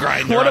meat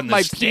grinder What on if the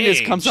my stage?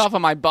 penis comes off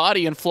of my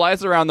body and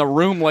flies around the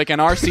room like an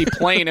RC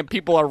plane and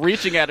people are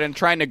reaching at it and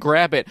trying to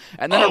grab it,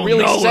 and then Oh, a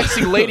really no.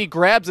 sexy lady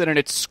grabs it and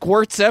it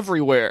squirts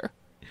everywhere?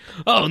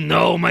 Oh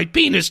no! My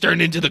penis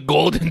turned into the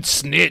golden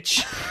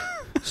snitch.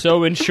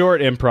 So in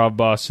short, improv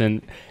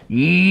Boston.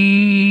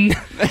 No.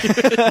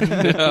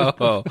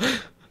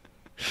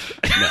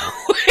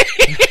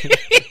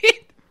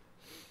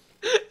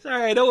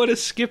 Sorry, I don't want to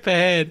skip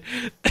ahead.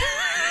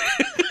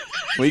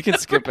 We can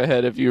skip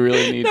ahead if you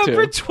really need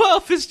Number to.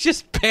 12 is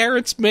just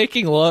parents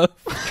making love.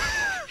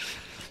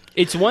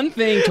 It's one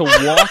thing to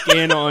walk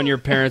in on your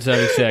parents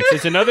having sex.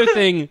 It's another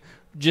thing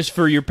just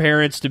for your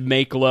parents to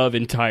make love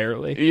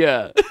entirely.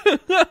 Yeah.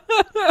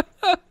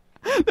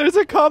 There's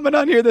a comment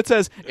on here that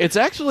says, "It's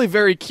actually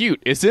very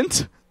cute,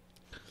 isn't?"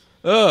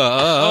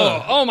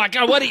 Oh my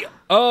God! What are you?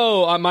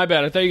 Oh, my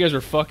bad. I thought you guys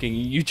were fucking.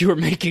 You two were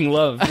making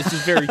love. This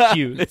is very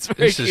cute. It's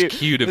very This is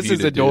cute of This you is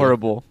to do.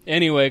 adorable.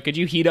 Anyway, could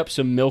you heat up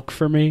some milk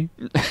for me?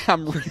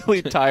 I'm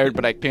really tired,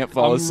 but I can't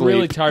fall I'm asleep.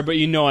 really tired, but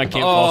you know I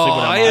can't fall asleep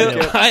when I'm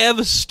on it. I have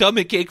a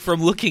stomach ache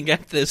from looking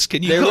at this.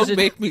 Can you There go was a-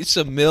 make me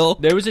some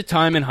milk? There was a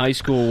time in high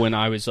school when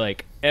I was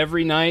like,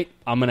 every night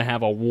I'm gonna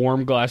have a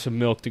warm glass of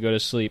milk to go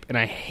to sleep, and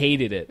I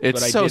hated it. It's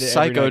but I so did it every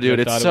psycho, night 'cause dude.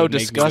 I It's thought it so would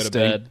make me go to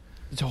disgusting. bed.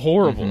 It's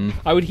horrible.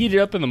 Mm-hmm. I would heat it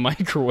up in the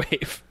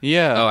microwave.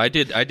 Yeah. Oh, I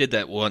did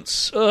that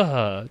once.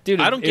 Ugh, dude.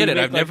 I don't get it.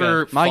 would I've make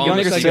never. My fallen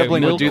younger asleep.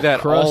 sibling would milk do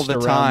that all crust the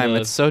around time. the-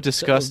 It's so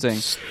disgusting.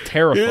 It's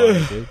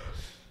terrifying,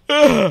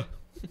 dude.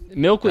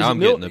 Milk was Now I'm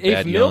milk. getting the If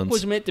bad milk yawns.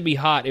 was meant to be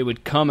hot, it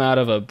would come out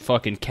of a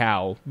fucking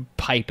cow,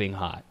 piping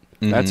hot.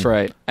 That's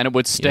right. And it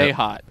would stay Yep.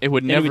 hot. It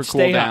would And never it would cool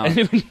stay down. hot.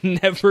 It would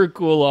never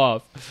cool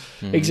off.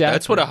 Exactly.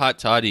 That's what a hot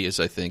toddy is,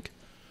 I think.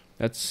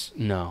 That's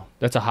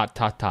a hot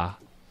tata.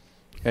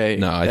 Hey.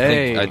 No, I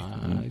hey. think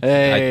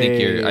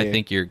I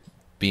think you're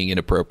being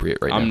inappropriate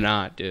right now. I'm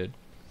not, dude.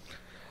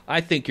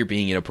 I think you're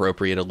being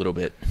inappropriate a little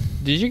bit.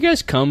 Did you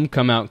guys come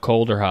out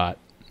cold or hot?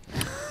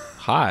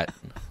 Hot.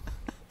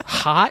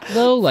 Hot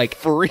though, like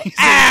freezing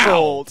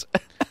cold.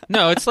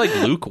 No, it's like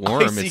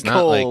lukewarm. Icy It's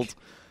not like. cold.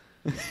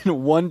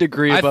 1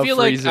 degree I above feel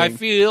freezing. like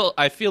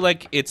I feel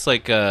like it's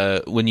like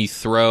when you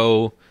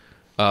throw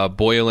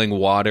boiling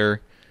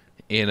water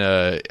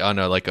on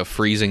a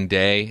freezing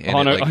day and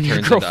on it like your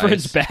turns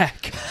girlfriend's into ice.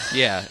 back.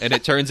 Yeah, and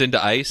it turns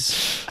into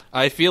ice.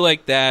 I feel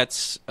like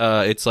that's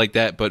it's like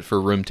that, but for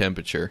room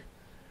temperature.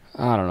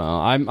 I don't know.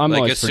 I'm Like,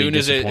 always as pretty soon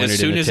as it- disappointed as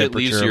soon in the as it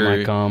leaves temperature of my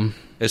your- cum.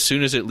 As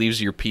soon as it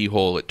leaves your pee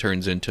hole, it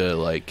turns into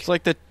like. It's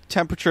like the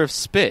temperature of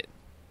spit.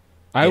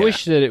 I Yeah.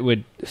 wish that it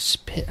would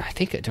spit. I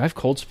think do I have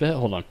cold spit?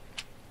 Hold on.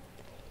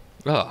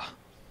 Ugh.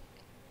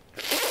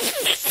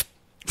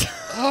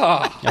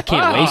 I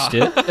can't waste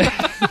it.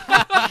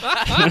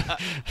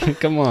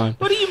 Come on.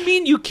 What do you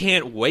mean you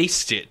can't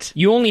waste it?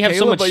 You only have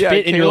so Caleb- much yeah,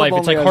 spit in your Caleb life.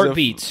 It's only like has a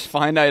heartbeats.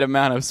 Finite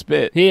amount of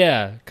spit.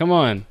 Yeah, come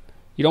on.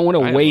 You don't want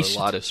I to have waste. a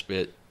lot of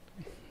spit.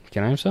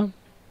 Can I have some?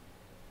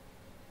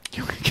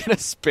 You can get a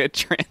spit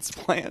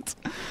transplant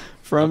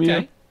from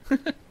Okay. you.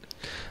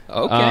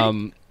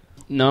 Okay.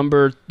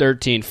 Number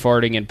 13,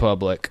 farting in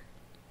public.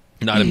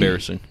 Not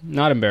embarrassing.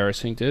 Not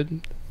embarrassing,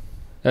 dude.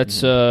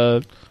 That's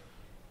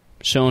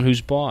showing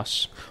who's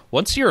boss.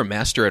 Once you're a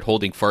master at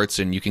holding farts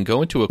in, you can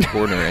go into a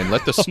corner and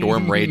let the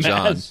storm rage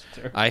on.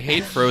 Master. I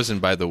hate Frozen,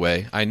 by the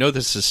way. I know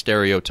this is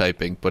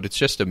stereotyping, but it's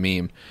just a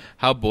meme.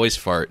 How boys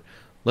fart.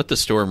 Let the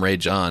storm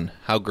rage on.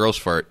 How girls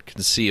fart.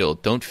 Conceal.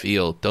 Don't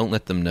feel. Don't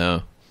let them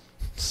know.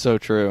 So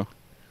true.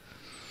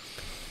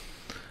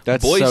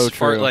 That's Boys so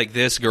fart true. like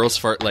this. Girls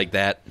fart like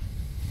that.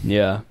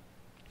 Yeah.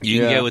 You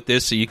can Yeah. get with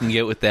this, so you can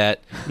get with that.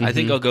 I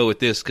think I'll go with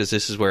this because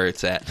this is where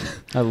it's at.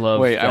 I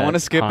love Wait, I that want to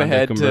skip Honda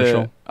ahead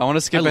commercial. to. I want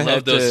to skip I ahead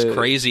love those to.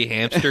 crazy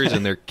hamsters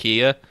and their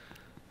Kia.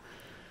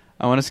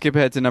 I want to skip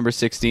ahead to number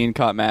 16,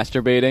 caught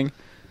masturbating,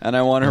 and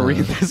I want to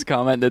read this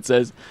comment that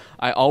says,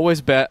 "I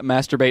always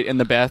masturbate in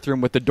the bathroom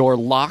with the door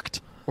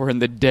locked or in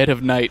the dead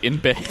of night in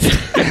bed."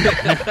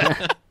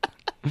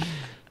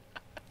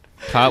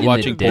 Caught In the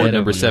watching dead porn of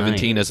number night.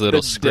 17 as a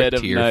little The dead script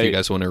of here if you night.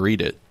 guys want to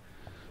read it.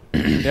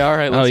 Yeah, all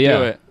right, let's yeah.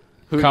 do it.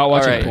 Caught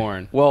watching all right.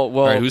 porn. Well,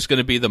 All right, who's going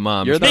to be the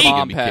mom? You're the It's probably mom,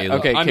 gonna be Pat. Caleb.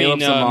 Okay. I Caleb's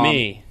mean, the mom.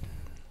 me.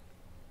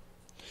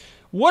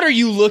 What are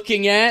you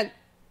looking at?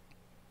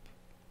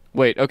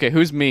 Wait, okay,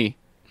 who's me?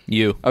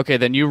 You. Okay,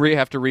 then you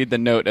have to read the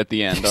note at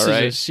the end, all This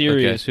right? is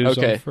serious. Okay. Who's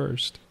Okay. on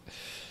first?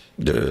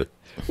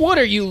 What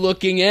are you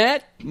looking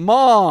at?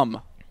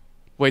 Mom!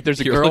 Wait,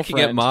 there's a You're girlfriend. looking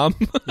at mom?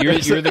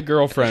 You're the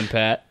girlfriend,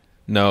 Pat.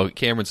 No,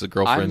 Cameron's the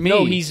girlfriend. I'm me.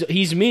 No,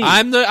 he's me.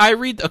 I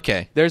read.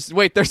 Okay. There's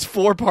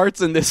 4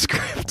 parts in this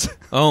script.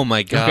 Oh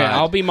my god. Okay,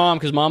 I'll be mom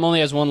because mom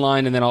only has one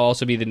line, and then I'll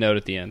also be the note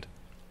at the end.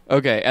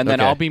 Okay, and then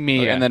Okay. I'll be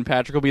me, Okay. and then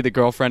Patrick will be the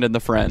girlfriend and the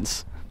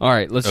friends. All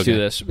right, let's do Okay.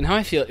 this. Now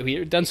I feel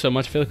we've done so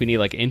much. I feel like we need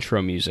like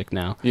intro music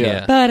now.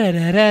 Yeah. Is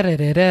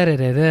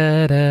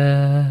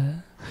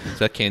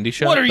that Candy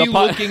Shop? What are you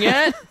looking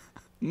at?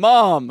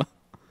 Mom!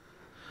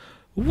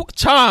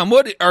 Tom,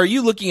 what are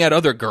you looking at?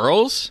 Other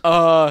girls?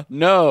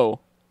 No.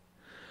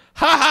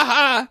 Ha ha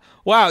ha!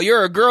 Wow,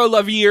 you're a girl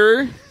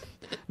lover.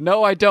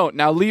 No, I don't.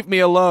 Now leave me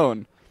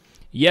alone.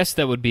 Yes,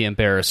 that would be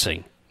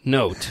embarrassing.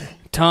 Note: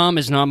 Tom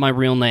is not my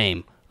real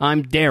name.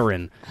 I'm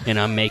Darren, and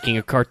I'm making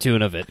a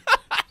cartoon of it.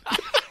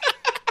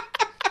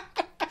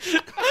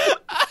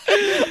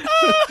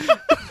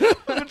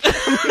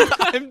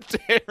 I'm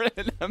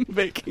Darren. I'm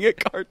making a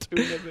cartoon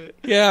of it.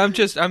 Yeah,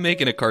 I'm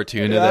making a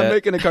cartoon of Yeah, that. I'm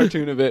making a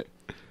cartoon of it.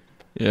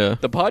 Yeah.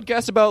 The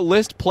podcast about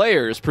list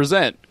players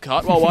present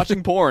Caught While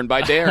Watching Porn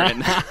by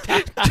Darren.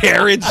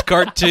 Darren's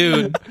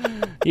cartoon.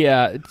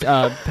 Yeah,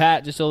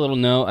 Pat, just a little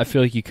note. I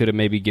feel like you could have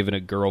maybe given a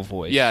girl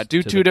voice. Yeah,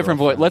 do to two the different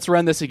voices. girlfriend. Let's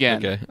run this again.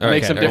 Okay. Make All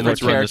right. some All right, different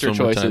let's run this character one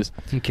more time. choices.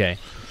 Okay.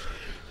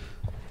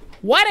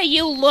 What are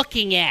you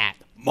looking at?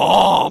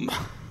 Mom!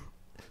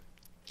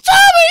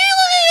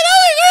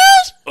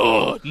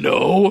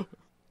 No.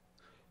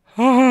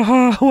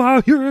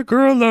 Wow, you're a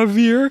girl,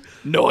 Lavier.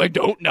 No, I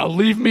don't. Now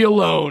leave me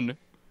alone.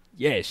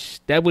 Yes,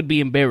 that would be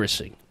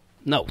embarrassing.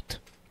 Note,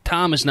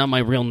 Tom is not my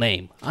real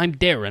name. I'm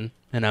Darren,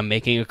 and I'm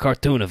making a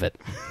cartoon of it.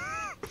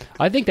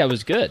 I think that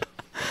was good.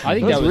 I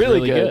think that was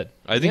really good.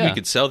 I think Yeah. we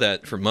could sell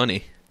that for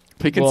money.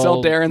 We can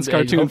sell Darren's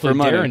cartoon hopefully for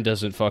money. Darren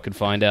doesn't fucking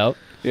find out.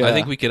 Yeah. I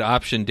think we could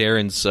option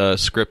Darren's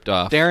script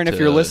off. Darren, if to-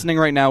 you're listening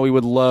right now, we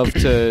would love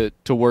to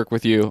work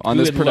with you on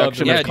We this would love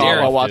production to of work Caught with you.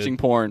 While Dude. Watching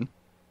Porn.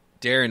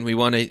 Darren, we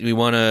want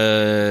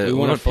to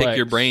wanna pick flex.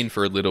 your brain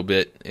for a little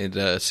bit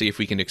and see if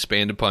we can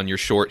expand upon your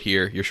short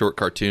here, your short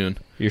cartoon.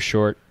 You're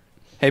short.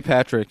 Hey,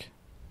 Patrick,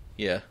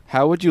 Yeah.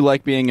 how would you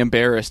like being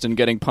embarrassed and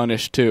getting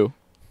punished too?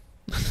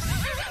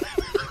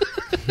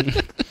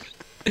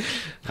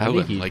 I think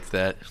wouldn't he- like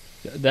that.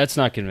 That's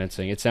not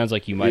convincing. It sounds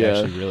like you might Yeah.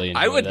 actually really enjoy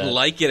I wouldn't that.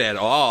 like it at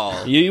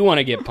all. You want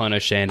to get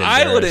punished and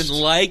I embarrassed.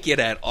 wouldn't like it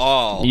at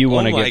all. You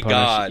wanna oh my get punished.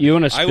 God. You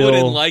wanna I wouldn't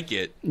spill- like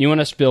it. You want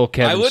to spill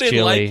Kevin's wouldn't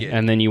chili, like it.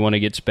 and then you want to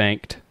get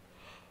spanked.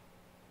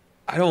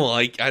 I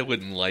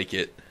wouldn't like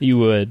it. You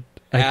would.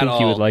 I At think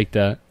you would all. like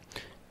that.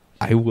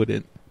 I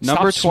wouldn't.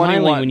 Number Stop smiling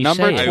 21. when you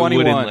Number say it.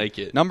 21. I wouldn't like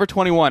it. Number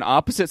 21.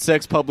 Opposite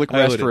sex public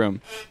I wouldn't. restroom.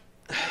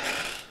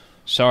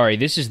 Sorry,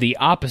 this is the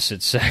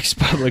opposite sex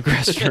public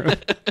restroom.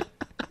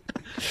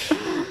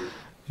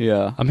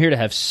 Yeah. I'm here to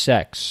have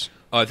sex,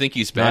 Oh, I think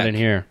he's back. not in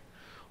here.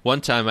 One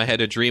time I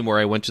had a dream where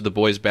I went to the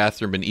boys'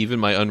 bathroom, and even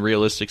my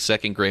unrealistic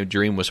second grade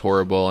dream was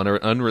horrible. On an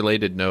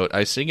unrelated note,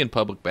 I sing in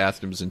public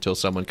bathrooms until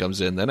someone comes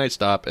in. Then I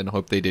stop and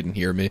hope they didn't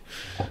hear me.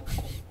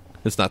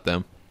 It's not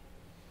them.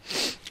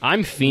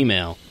 I'm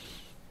female.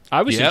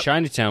 I was in Yep.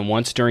 Chinatown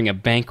once during a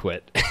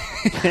banquet,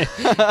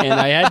 and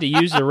I had to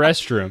use the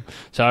restroom.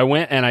 So I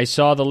went and I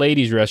saw the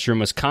ladies'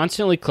 restroom was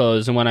constantly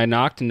closed, and when I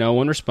knocked, no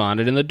one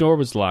responded, and the door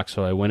was locked.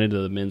 So I went into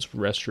the men's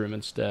restroom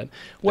instead.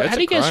 Well, That's how do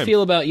a you guys crime.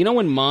 feel about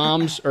when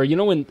moms, or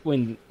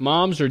when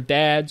moms or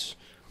dads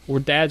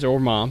or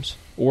moms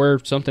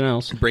or something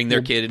else Bring their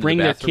will kid into bring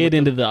the their bathroom kid with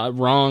into the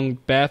wrong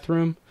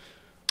bathroom?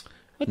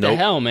 What the Nope.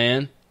 hell,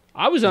 man?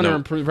 I was under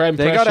Nope. impression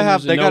They gotta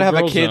have. it was They gotta have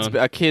a no-girl kids zone.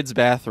 a kids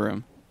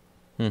bathroom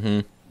Mm-hmm.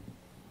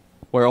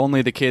 where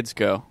only the kids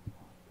go,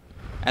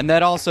 and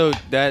that also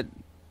that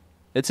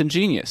it's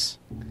ingenious.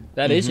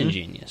 That is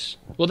ingenious.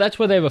 Well, that's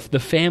why they have the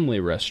family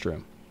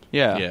restroom,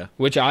 Yeah. Yeah.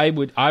 which I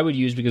would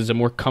use because it's a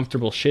more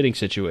comfortable shitting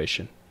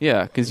situation.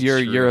 Yeah. Because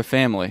you're true. you're a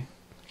family.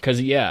 Because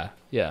yeah.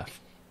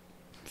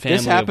 Family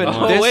This happened. of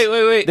one.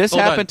 Oh, wait. This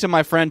Hold happened on. to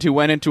my friend who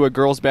went into a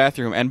girl's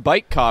bathroom, and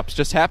bike cops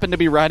just happened to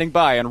be riding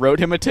by and wrote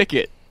him a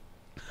ticket.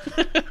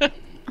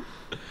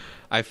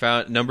 I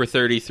found number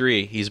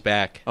 33. He's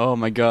back. Oh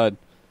my god.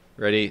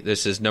 Ready?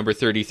 This is number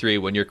 33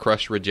 when your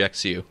crush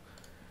rejects you.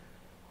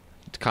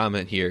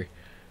 Comment here.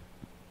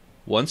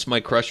 Once my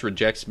crush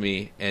rejects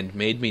me and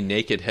made me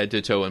naked head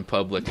to toe in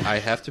public, I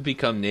have to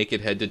become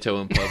naked head to toe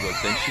in public.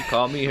 Then she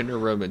called me in her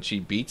room and she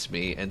beats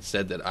me and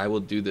said that I will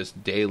do this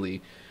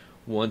daily.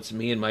 Once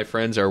me and my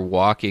friends are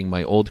walking,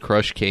 my old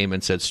crush came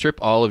and said, strip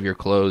all of your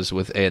clothes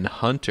with an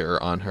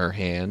hunter on her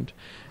hand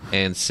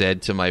and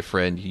said to my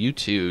friend, you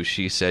too.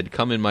 She said,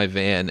 come in my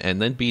van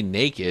and then be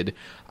naked.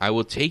 I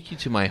will take you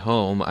to my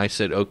home. I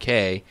said,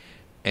 okay.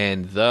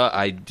 And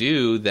I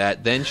do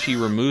that. Then she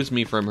removes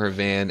me from her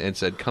van and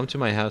said, come to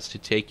my house to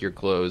take your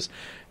clothes.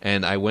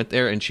 And I went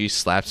there and she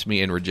slapped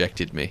me and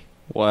rejected me.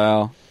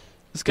 Wow.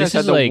 This guy's This had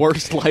is the like-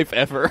 worst life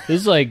ever.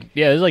 This is like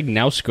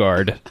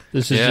Nausgard.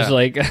 This is Yeah. just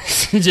like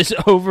just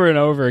over and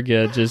over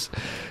again, just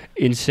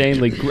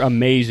insanely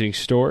amazing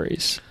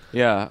stories.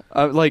 Yeah.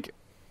 Like,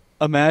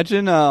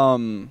 imagine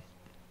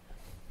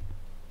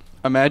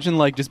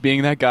like just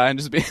being that guy and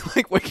just being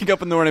like waking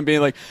up in the morning and being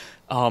like,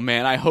 oh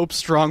man, I hope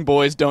strong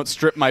boys don't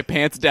strip my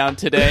pants down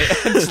today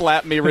and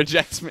slap me,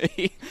 reject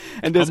me,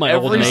 and does My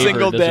old every neighbor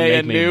single doesn't day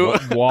a make me new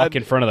walk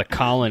in front of the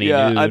colony.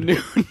 yeah, nude.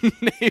 a new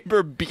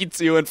neighbor beats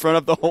you in front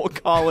of the whole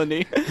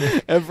colony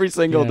every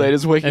single Yeah. day.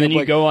 Just waking and then up you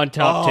like, go on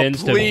top oh,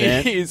 tens to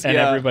vent, please, and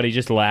yeah. everybody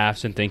just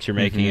laughs and thinks you're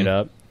making it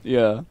up.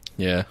 Yeah,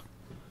 Yeah.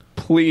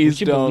 please Would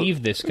you don't.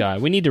 believe this guy?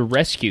 We need to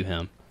rescue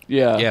him.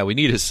 Yeah, Yeah, we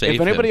need to save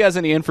if anybody him. has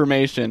any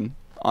information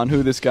on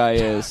who this guy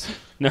is,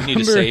 We need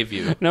to save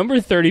you. Number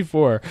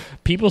 34.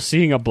 People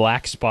seeing a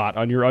black spot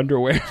on your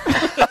underwear.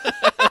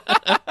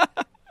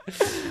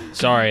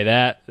 Sorry,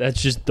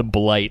 that's just the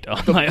blight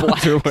on my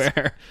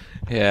underwear.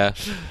 Yeah.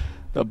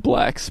 the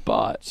black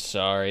spot.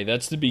 Sorry,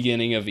 that's the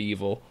beginning of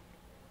evil.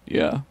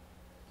 Yeah.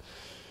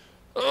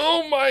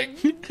 Oh my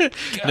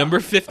Number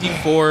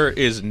 54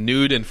 is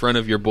nude in front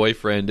of your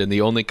boyfriend, and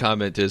the only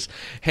comment is,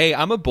 hey,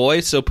 I'm a boy,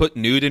 so put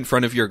nude in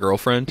front of your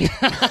girlfriend.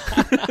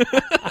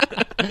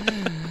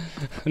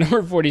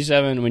 Number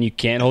 47, when you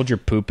can't hold your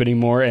poop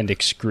anymore and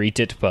excrete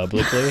it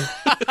publicly.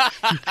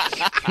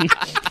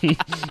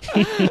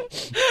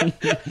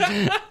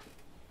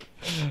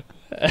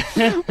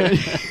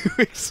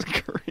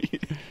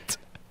 Excrete.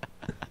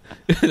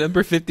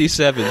 Number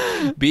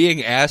 57,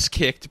 being ass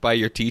kicked by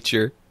your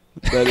teacher.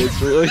 That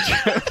is really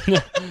true.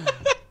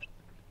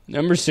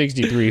 Number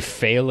 63,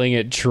 failing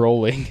at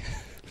trolling.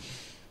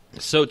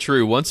 So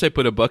true. Once I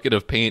put a bucket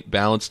of paint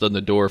balanced on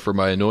the door for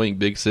my annoying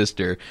big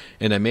sister,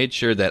 and I made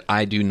sure that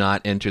I do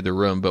not enter the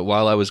room. But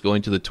while I was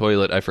going to the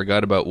toilet, I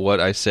forgot about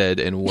what I said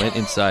and went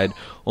inside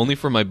only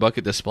for my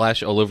bucket to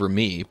splash all over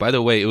me. By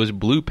the way, it was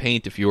blue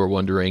paint, if you were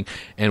wondering.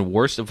 And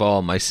worst of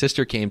all, my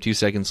sister came 2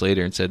 seconds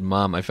later and said,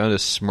 "Mom, I found a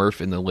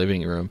Smurf in the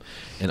living room."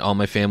 And all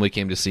my family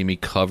came to see me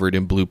covered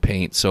in blue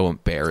paint. So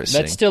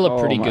embarrassing. That's still a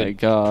pretty Oh my good,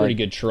 God. pretty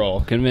good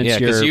troll. Convince Yeah,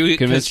 'cause your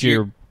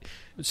you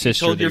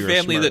sister told that your you're a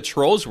family Smurf. that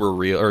trolls were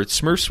real, or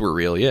Smurfs were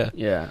real, yeah.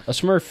 Yeah, a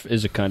Smurf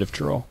is a kind of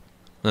troll.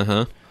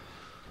 Uh-huh.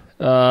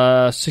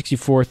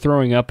 64,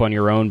 throwing up on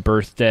your own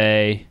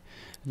birthday.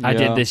 I Yeah.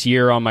 did this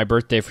year on my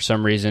birthday for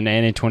some reason,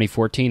 and in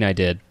 2014 I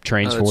did.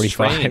 Trains Oh, that's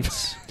 45.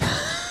 Trains.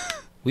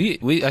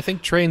 I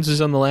think Trains is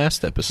on the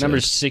last episode. Number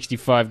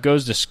 65,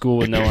 goes to school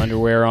with no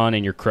underwear on,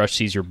 and your crush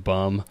sees your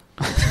bum.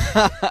 This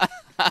I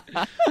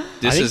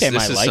think is they this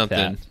might is like something.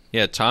 that.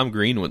 Yeah, Tom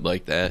Green would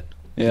like that.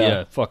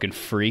 Yeah. Fucking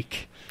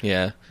freak.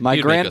 Yeah. My He'd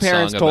make a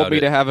grandparents song told about me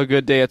it. to have a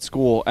good day at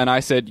school, and I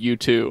said, "You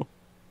too."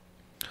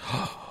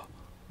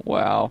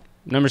 Wow.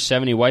 Number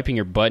 70, wiping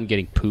your butt and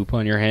getting poop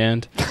on your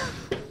hand.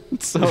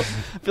 So I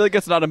feel like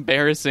that's not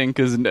embarrassing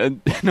because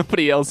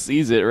nobody else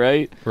sees it,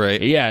 right?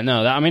 Right. Yeah,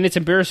 no, I mean, it's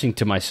embarrassing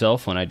to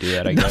myself when I do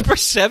that, I guess. Number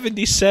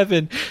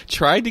 77,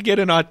 tried to get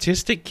an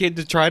autistic kid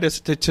to try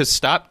to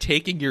stop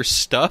taking your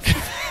stuff.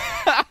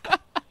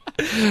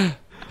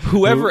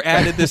 Whoever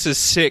added this is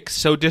sick,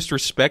 so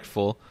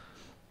disrespectful.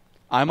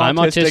 I'm I'm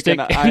autistic, autistic,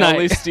 and and I I-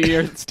 only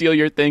steal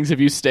your things if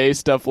you say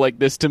stuff like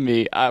this to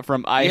me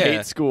from I Yeah.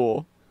 hate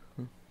school.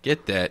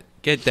 Get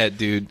that,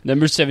 dude.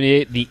 Number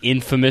 78, the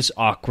infamous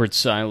awkward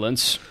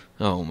silence.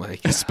 Oh my god.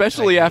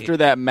 Especially I after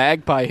that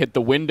magpie hit the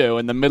window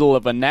in the middle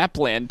of a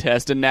NAPLAN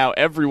test, and now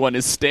everyone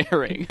is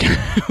staring.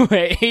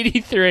 Wait,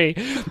 83,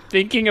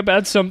 thinking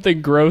about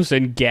something gross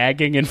and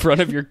gagging in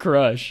front of your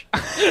crush.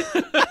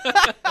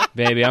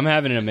 Baby, I'm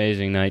having an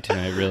amazing night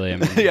tonight, really. I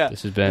mean, Yeah.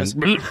 this has been...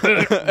 Sorry,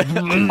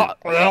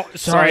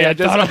 Sorry, I I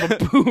just- thought of a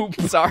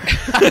poop. Sorry,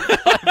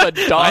 a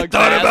dog.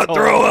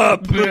 throw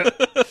up.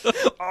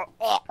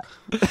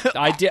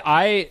 I did.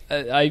 I.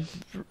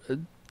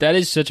 That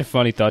is such a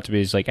funny thought to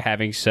me. Is like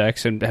having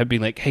sex and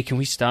being like, "Hey, can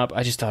we stop?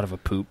 I just thought of a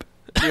poop.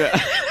 Yeah.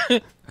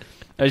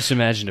 I just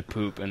imagined a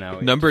poop, and now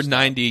we Number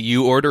 90,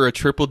 you order a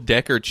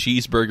triple-decker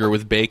cheeseburger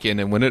with bacon,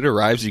 and when it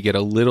arrives, you get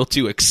a little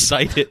too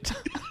excited.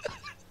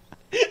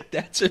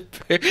 That's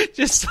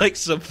just like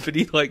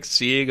somebody like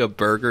seeing a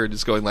burger and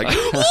just going like,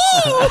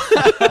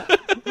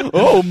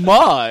 Oh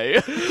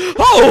my!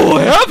 "Oh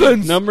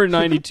heavens!" Number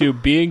 92,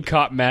 being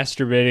caught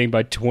masturbating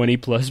by 20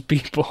 plus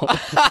people.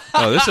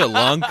 Oh, this is a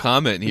long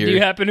comment here. Do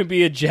you happen to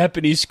be a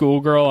Japanese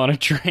schoolgirl on a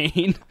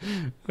train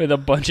with a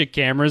bunch of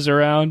cameras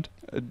around?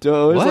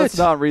 Doge, What? let's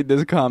not read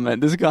this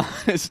comment. This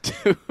comment is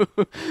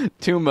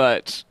too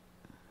much.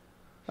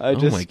 I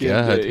just my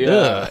skimmed God. it.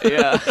 Yeah,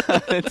 yeah,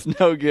 it's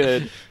no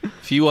good.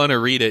 If you want to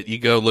read it, you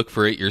go look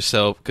for it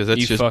yourself because that's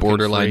You just fucking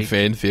borderline freak.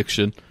 fan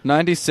fiction.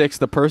 96.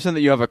 The person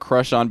that you have a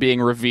crush on being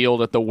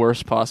revealed at the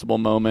worst possible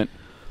moment.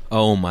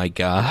 Oh my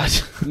god.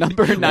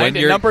 Number When 90.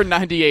 you're- Number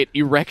 98.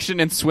 Erection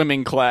in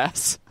swimming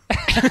class.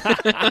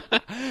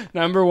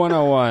 Number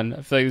 101,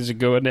 I feel like this is a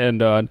good one to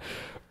end on.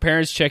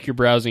 Parents check your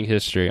browsing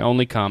history.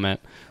 Only comment.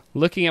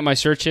 Looking at my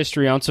search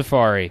history on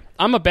Safari.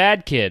 I'm a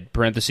bad kid,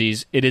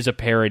 parentheses. It is a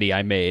parody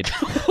I made.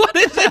 What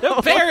is it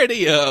a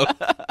parody of?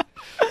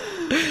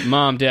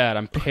 Mom, Dad,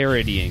 I'm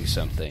parodying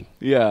something.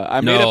 Yeah,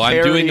 I No, made a I'm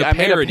parody. doing a I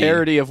made a parody.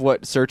 parody of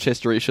what search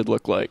history should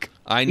look like.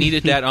 I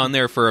needed that on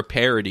there for a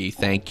parody,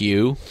 thank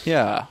you.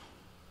 Yeah.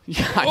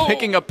 Yeah, I'm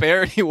making a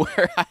parody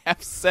where I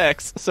have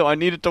sex, so I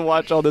needed to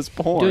watch all this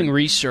porn. Doing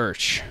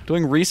research.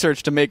 Doing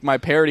research to make my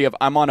parody of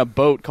I'm on a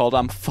boat called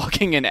I'm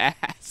fucking an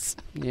ass.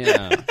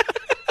 Yeah.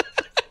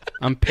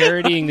 I'm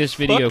parodying this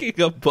video.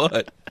 Fucking a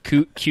butt.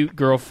 Cute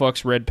girl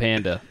fucks red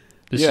panda.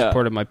 This Yeah. is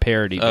part of my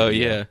parody video. Oh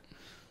yeah.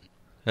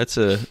 That's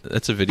a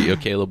video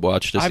Caleb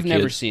watched as I've a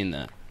never kid. seen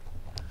that.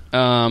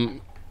 All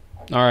right.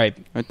 All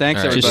right,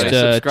 thanks All right, everybody.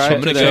 just, subscribe check- to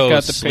I'm the gonna go check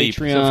out the sleep.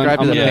 Patreon. subscribe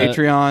to I'm the gonna-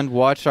 Patreon.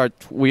 Watch our.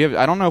 We have.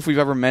 I don't know if we've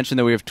ever mentioned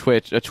that we have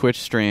a Twitch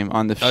stream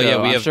on the show. Oh yeah,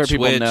 we I'm have sure Twitch.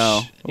 people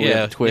know. We Yeah,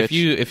 have Twitch.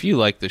 if you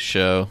like the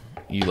show,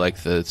 you like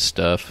the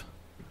stuff.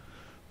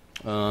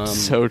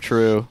 So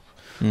true.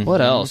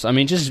 What else? I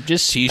mean, just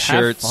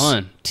T-shirts, have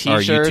fun. our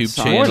T-shirts YouTube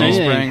on channel. More than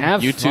anything, Teespring,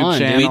 have YouTube fun,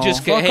 dude. channel. We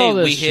just Fuck all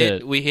this we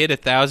shit. hit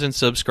 1,000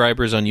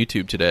 subscribers on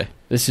YouTube today.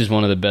 This is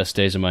one of the best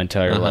days of my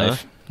entire Uh-huh.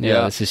 life. Yeah,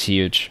 Yeah. this is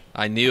huge.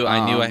 I knew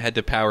I had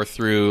to power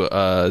through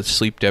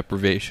sleep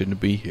deprivation to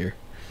be here.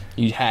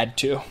 You had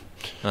to.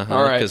 All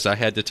right. Because I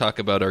had to talk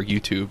about our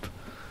YouTube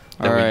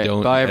that All right, we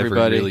don't bye, ever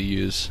everybody. really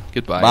use.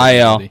 Goodbye. Bye,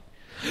 y'all.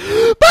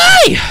 everybody.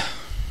 Bye.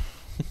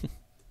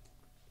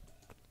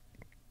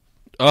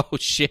 Oh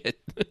shit!